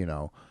stuff,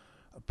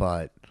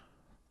 but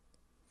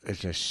it's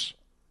just,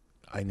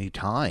 I need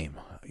time.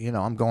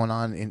 I'm going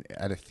on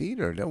at a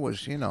theater. There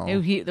was,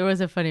 There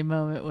was a funny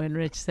moment when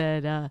Rich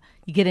said,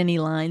 "You get any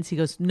lines?" He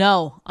goes,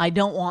 "No, I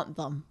don't want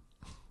them."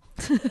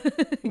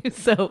 It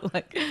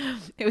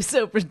was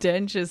so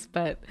pretentious,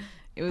 but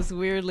it was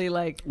weirdly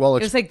like, it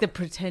was like the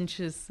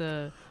pretentious.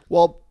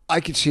 Well, I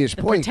could see his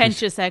point.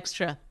 Pretentious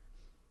extra.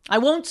 I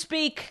won't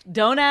speak.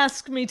 Don't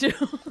ask me to.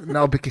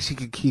 No, because he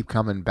could keep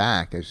coming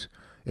back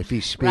if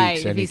he speaks.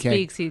 Right, and if he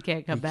speaks, he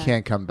can't come back. He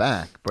can't come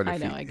back. But I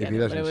know, I get if he it,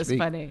 doesn't but it was speak,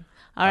 funny.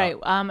 All right,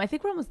 I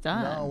think we're almost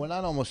done. No, we're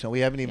not almost done. We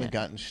haven't even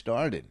gotten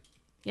started.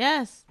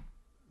 Yes.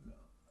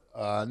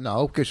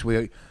 No, because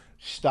we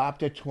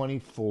stopped at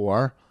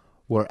 24.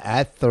 We're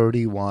at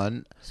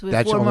 31. So we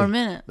have 4 more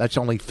minutes. That's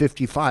only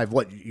 55.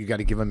 What, you got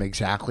to give them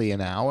exactly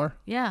an hour?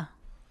 Yeah.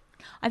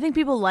 I think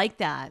people like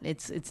that.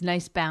 It's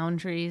nice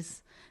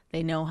boundaries.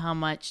 They know how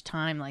much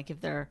time, like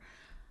if they're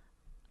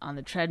on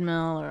the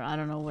treadmill or I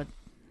don't know what,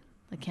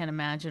 I can't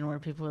imagine where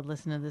people would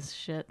listen to this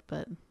shit,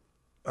 but.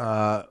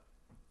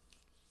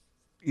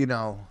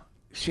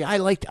 See,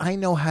 I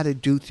know how to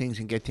do things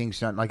and get things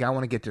done. Like I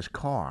want to get this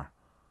car.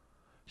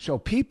 So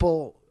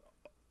people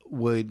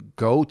would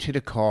go to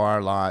the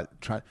car lot.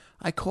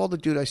 I called the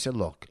dude. I said,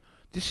 "Look,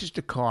 this is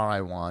the car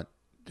I want.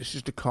 This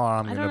is the car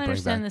I'm going to bring back." I don't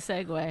understand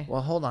the segue.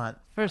 Well, hold on.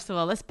 First of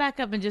all, let's back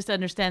up and just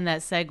understand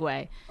that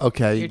segue.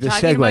 Okay, you're the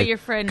talking segue. about your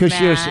friend Matt.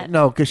 Because you're saying,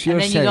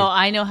 and then you go,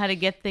 "I know how to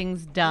get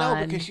things done."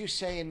 No, because you're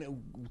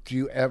saying, do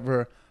you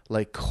ever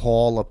like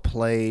call a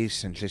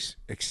place and just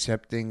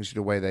accept things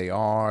the way they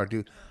are?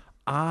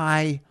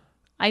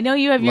 I know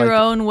you have your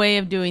own way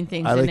of doing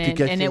things,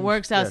 and it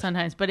works out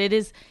sometimes. But it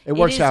is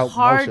out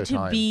hard most of the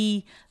time. to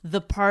be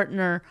the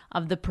partner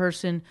of the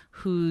person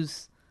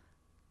who's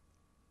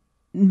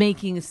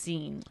making a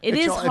scene.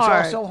 It's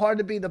hard. It's also hard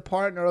to be the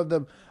partner of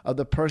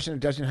the person that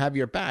doesn't have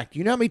your back.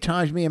 You know how many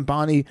times me and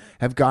Bonnie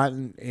have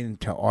gotten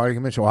into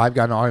arguments, or I've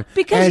gotten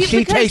arguments, and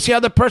she takes the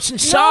other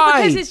person's side.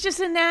 No, because it's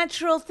just a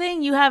natural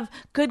thing. You have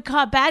good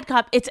cop, bad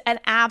cop. It's an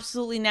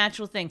absolutely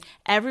natural thing.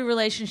 Every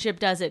relationship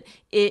does it.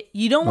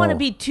 You don't want to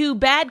be 2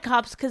 bad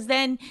cops because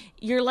then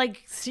you're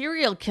like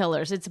serial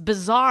killers. It's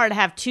bizarre to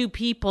have 2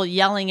 people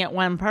yelling at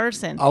one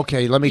person.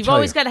 Okay, let me You've tell you.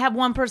 always got to have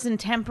one person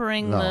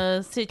tempering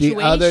the situation.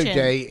 The other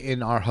day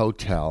in our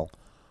hotel,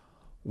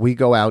 we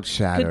go out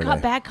Saturday. Good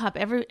cop, bad cop.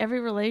 Every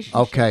relationship.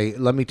 Okay,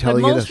 let me tell But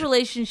you most this.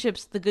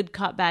 relationships, the good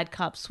cop, bad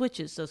cop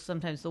switches. So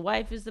sometimes the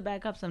wife is the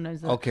bad cop.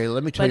 Sometimes the Okay,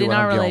 let me tell you But what in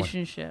our I'm dealing.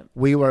 relationship,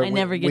 We I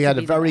never get we to had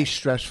be a the very bad.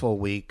 stressful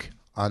week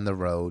on the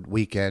road.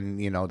 Weekend,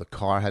 the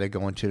car had to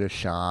go into the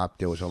shop.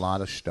 There was a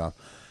lot of stuff.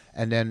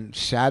 And then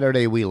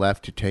Saturday we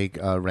left to take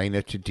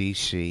Raina to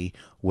D.C.,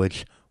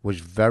 which was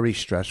very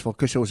stressful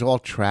because it was all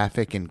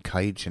traffic and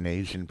kites and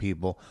Asian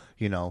people,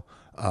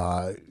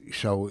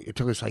 so it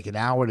took us like an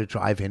hour to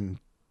drive in,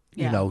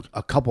 Yeah.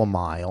 a couple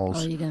miles.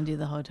 Oh, are you gonna do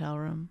the hotel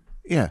room?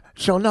 Yeah.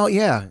 So no,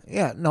 yeah.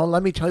 No,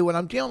 let me tell you what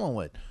I'm dealing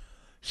with.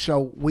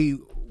 So we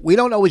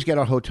don't always get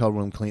our hotel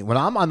room clean. When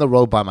I'm on the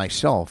road by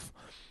myself,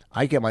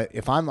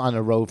 if I'm on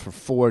the road for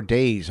 4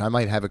 days, I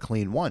might have it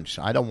clean once.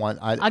 I don't want.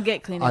 I'll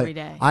get clean every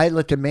day. I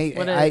let the maid.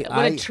 What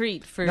a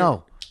treat for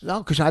No,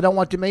 because I don't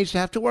want the maids to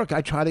have to work.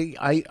 I try to.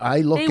 I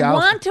look They out.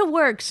 want to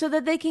work so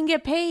that they can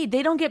get paid.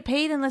 They don't get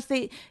paid unless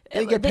They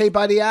get paid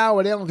by the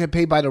hour. They don't get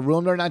paid by the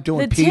room. They're not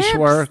doing the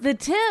piecework.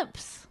 tips. The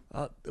tips.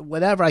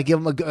 Whatever. I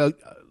give them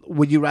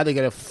would you rather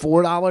get a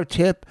 $4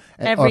 tip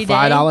or Every day?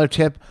 $5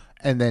 tip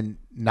and then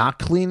not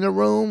clean the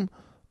room,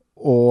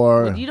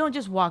 or Well, you don't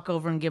just walk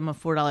over and give them a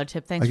 $4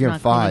 tip. Thanks I for give not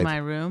 'em $5. cleaning my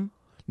room.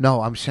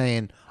 no? I'm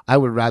saying I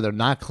would rather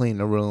not clean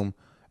the room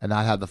and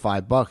not have the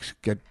 $5.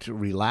 Get to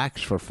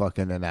relax for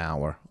fucking an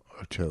hour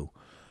or two.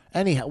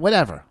 Anyhow,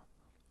 whatever.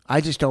 I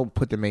just don't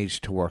put the maids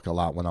to work a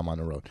lot when I'm on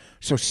the road.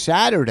 So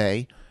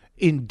Saturday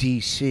in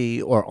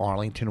D.C. or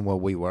Arlington, where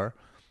we were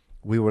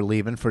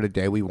leaving for the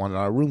day. We wanted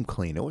our room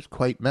clean. It was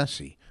quite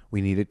messy. We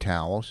needed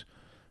towels.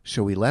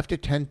 So we left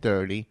at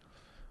 10:30.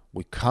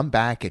 We come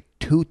back at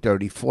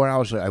 2:30. 4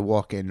 hours later, I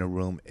walk in, the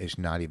room is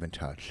not even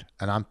touched.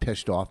 And I'm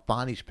pissed off.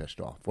 Bonnie's pissed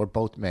off. We're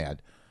both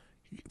mad.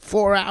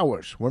 4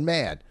 hours. We're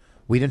mad.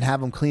 We didn't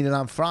have them clean it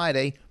on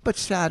Friday, but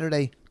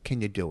Saturday,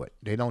 can you do it?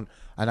 They don't.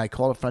 And I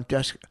call the front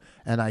desk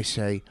and I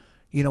say,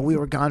 we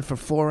were gone for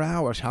 4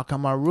 hours. How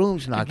come our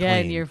room's not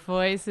Again, clean? your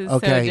voice is so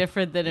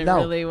different than it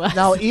really was.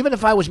 No, even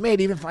if I was mad,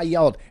 even if I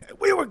yelled,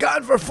 we were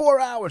gone for 4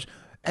 hours.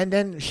 And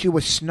then she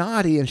was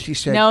snotty and she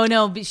said,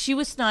 No, but she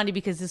was snotty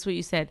because this is what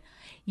you said.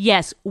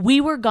 Yes, we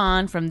were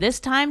gone from this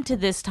time to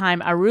this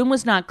time. Our room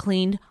was not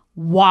cleaned.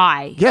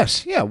 Why?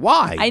 yes, yeah,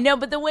 why? I know,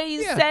 but the way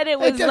you Yeah, said it it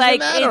was doesn't like,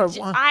 matter.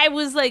 I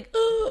was like,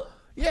 ugh.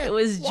 Yeah, It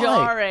was why?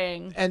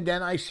 jarring. And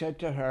then I said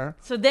to her,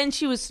 So then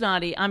she was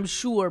snotty, I'm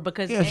sure,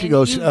 because Yeah, she and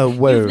goes,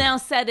 where? you've now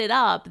set it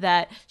up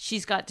that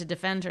she's got to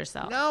defend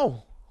herself.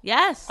 no,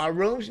 Yes. our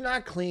room's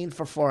not clean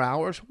for 4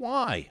 hours.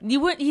 Why?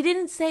 You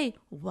didn't say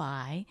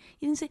why.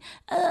 You didn't say,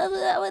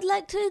 I would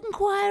like to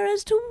inquire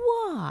as to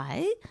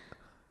why.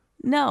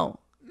 No.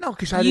 No,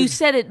 because I You didn't.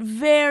 said it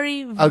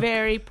very,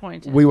 very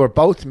pointed. We were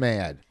both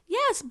mad.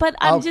 Yes, but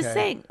I'm just Okay.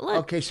 saying, look.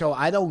 Okay, so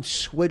I don't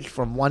switch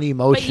from one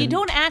emotion. But you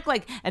don't act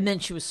like, and then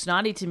she was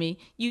snotty to me.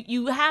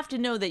 You have to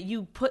know that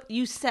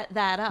you set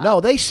that up.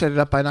 No, they set it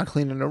up by not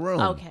cleaning the room.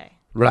 Okay.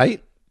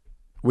 Right?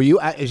 Were you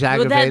is Well,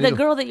 aggravated? the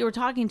girl that you were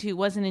talking to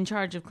wasn't in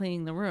charge of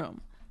cleaning the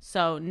room.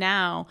 So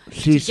now,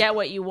 She's- to get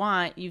what you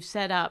want, you've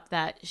set up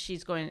that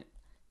she's going,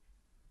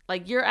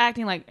 like, you're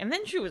acting like, and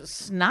then she was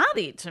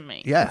snotty to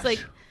me. Yes. It's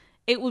like,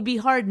 it would be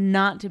hard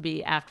not to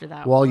be after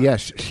that. Well, one.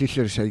 yes, she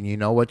should have said, you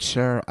know what,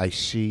 sir? I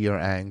see your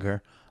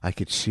anger. I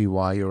could see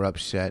why you're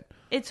upset.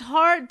 It's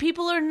hard.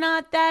 People are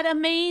not that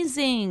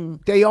amazing.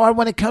 They are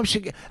when it comes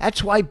to.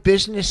 That's why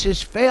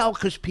businesses fail,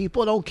 because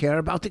people don't care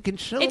about the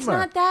consumer. It's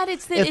not that.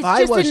 It's If it's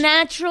I just was- a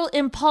natural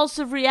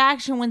impulsive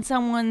reaction when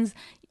someone's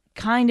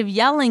kind of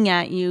yelling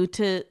at you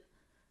to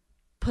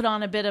put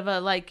on a bit of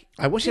a like.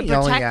 I wasn't to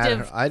yelling at her.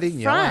 protective I didn't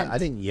yell. front. I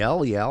didn't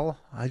yell.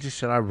 I just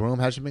said our room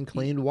hasn't been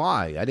cleaned.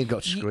 Why? I didn't go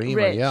scream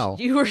Rich, or yell.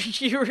 You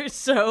were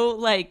so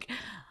like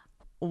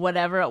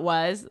whatever it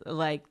was,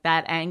 like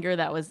that anger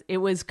it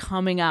was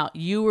coming out.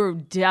 You were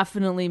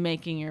definitely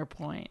making your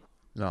point.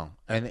 No,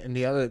 and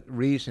the other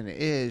reason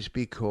is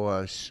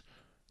because,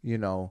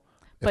 if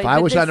But- I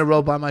but was this- on the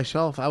road by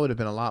myself, I would have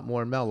been a lot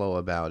more mellow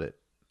about it.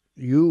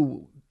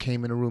 You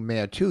came in the room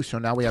mad too, so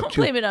now we have Don't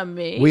two. blame it on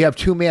me. We have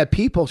two mad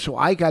people, so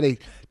I gotta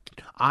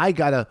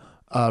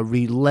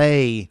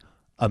relay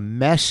a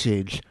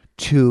message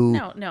to.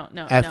 No.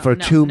 for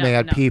no, two no,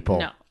 mad no, people.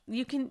 No,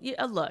 you can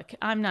look.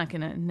 I'm not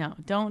gonna. No,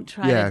 don't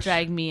try Yes. to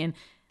drag me in.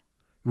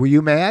 Were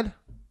you mad?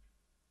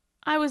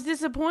 I was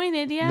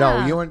disappointed. Yeah.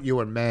 No, you weren't. You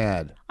were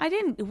mad. I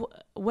didn't.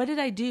 What did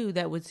I do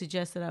that would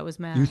suggest that I was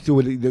mad? You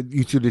threw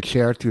the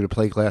chair through the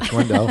plate glass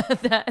window.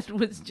 That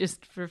was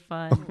just for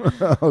fun.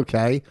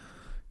 Okay.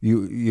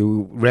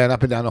 You ran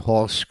up and down the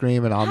hall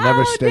screaming, "I'll How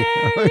never stay.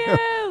 dare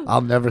you!"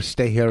 I'll never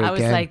stay here I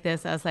again." was like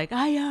this. I was like,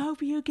 I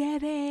hope you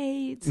get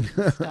AIDS.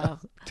 and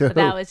stuff. To But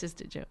that who? was just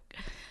a joke.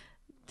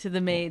 To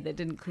the maid that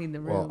didn't clean the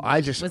room. Well,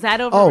 I just- was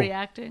that Oh.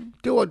 overreacting?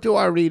 Do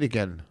our read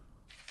again.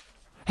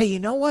 Hey, you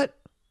know what?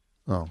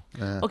 Oh,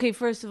 Okay,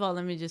 first of all,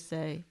 let me just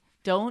say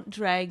Don't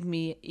drag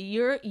me.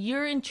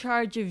 You're in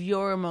charge of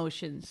your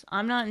emotions.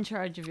 I'm not in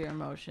charge of your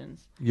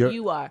emotions.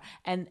 You are.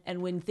 And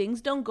when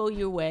things don't go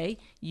your way,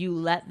 you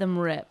let them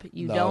rip.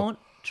 You don't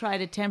try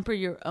to temper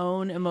your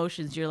own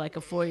emotions. You're like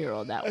a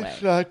 4-year-old that way.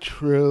 That's not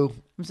true.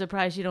 I'm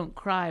surprised you don't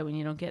cry when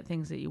you don't get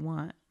things that you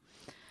want.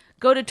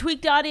 Go to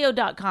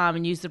tweakedaudio.com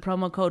and use the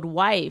promo code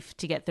WIFE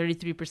to get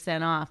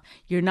 33% off.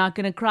 You're not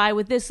going to cry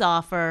with this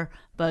offer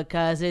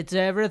because it's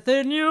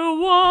everything you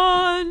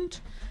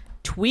want.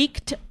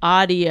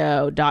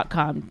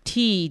 tweakedaudio.com.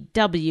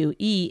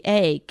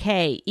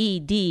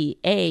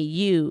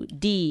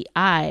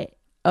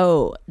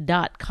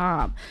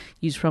 tweakedaudio.com.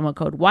 Use promo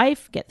code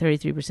WIFE, get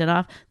 33%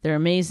 off. They're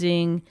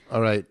amazing.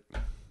 All right.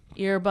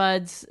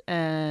 Earbuds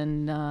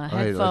and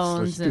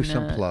headphones. Let's do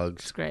some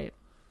plugs. It's great.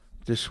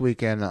 This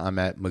weekend I'm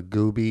at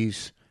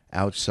Magooby's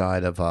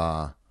outside of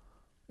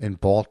in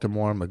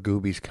Baltimore,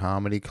 Magooby's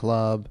Comedy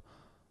Club.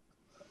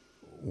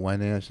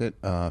 When is it?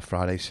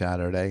 Friday,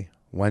 Saturday.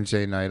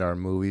 Wednesday night our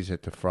movies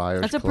at the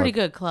Friars That's a Club. pretty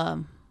good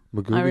club.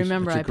 Magooby's, I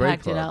remember I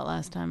packed club. it out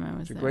last time I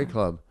was It's a there. great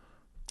club.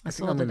 I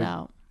sold it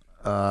out.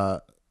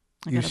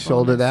 You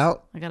sold it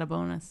out? I got a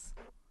bonus.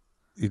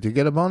 You did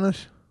get a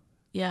bonus?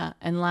 Yeah,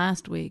 and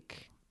last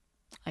week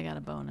I got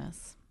a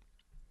bonus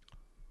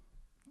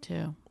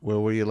too. Where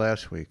were you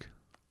last week?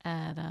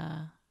 At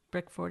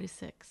Brick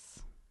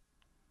 46.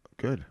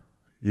 Good.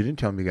 You didn't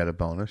tell me you got a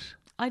bonus.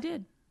 I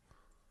did.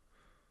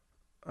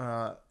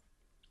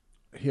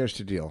 Here's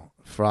the deal.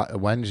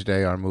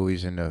 Wednesday, our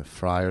movie's in the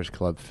Friars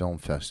Club Film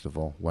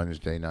Festival,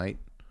 Wednesday night.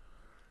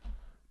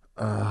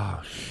 Oh,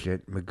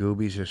 shit.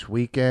 Magooby's this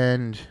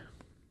weekend.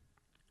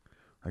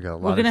 I got a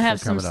lot We're going to of have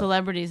shit some coming up.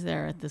 celebrities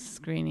there at this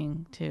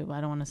screening, too.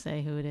 I don't want to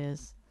say who it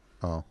is.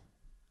 Oh.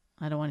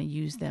 I don't want to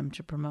use them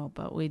to promote,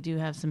 but we do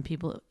have some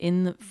people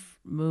in the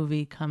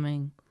movie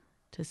coming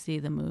to see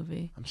the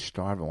movie. I'm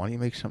starving. Why don't you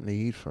make something to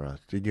eat for us?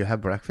 Did you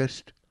have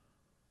breakfast?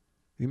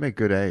 You make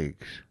good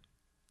eggs.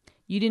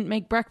 You didn't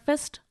make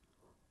breakfast?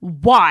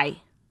 Why?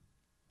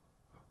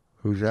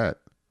 Who's that?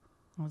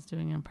 I was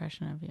doing an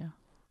impression of you.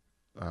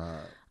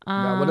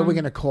 Now, what are we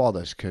going to call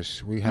this?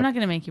 Because we have. I'm not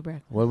going to make you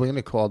breakfast. What are we going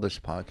to call this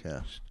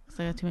podcast? Because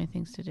I got too many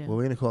things to do. What are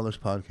we going to call this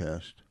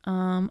podcast?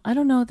 I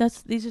don't know.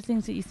 These are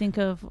things that you think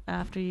of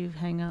after you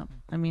hang up.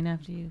 I mean,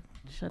 after you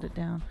shut it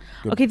down.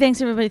 Good. Okay, thanks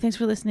everybody. Thanks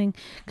for listening.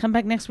 Come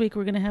back next week.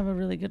 We're going to have a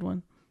really good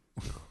one.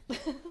 I'm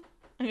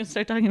going to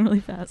start talking really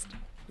fast.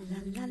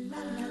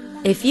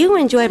 If you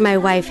enjoyed My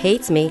Wife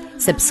Hates Me,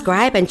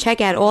 subscribe and check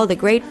out all the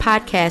great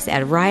podcasts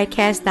at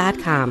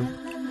riotcast.com.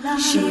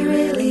 She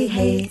really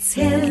hates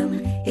him,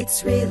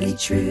 it's really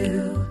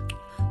true.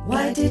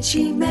 Why did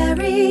she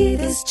marry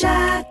this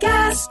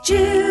jackass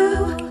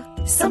Jew?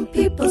 Some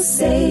people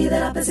say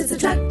that opposites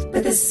attract,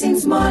 but this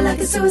seems more like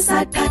a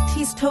suicide pact.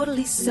 He's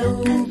totally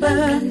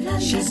sober,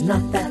 she's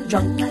not that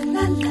drunk.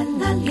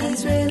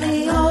 He's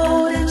really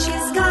old and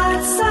she's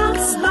got some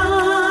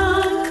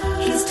spunk.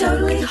 He's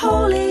totally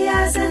holy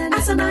as an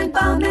asinine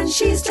bomb, and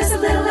she's just a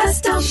little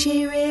less dumb.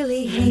 She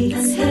really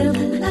hates him,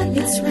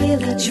 it's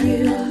really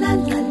true.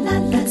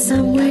 But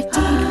somewhere deep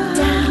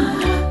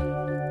down,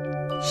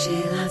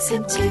 she loves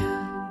him too.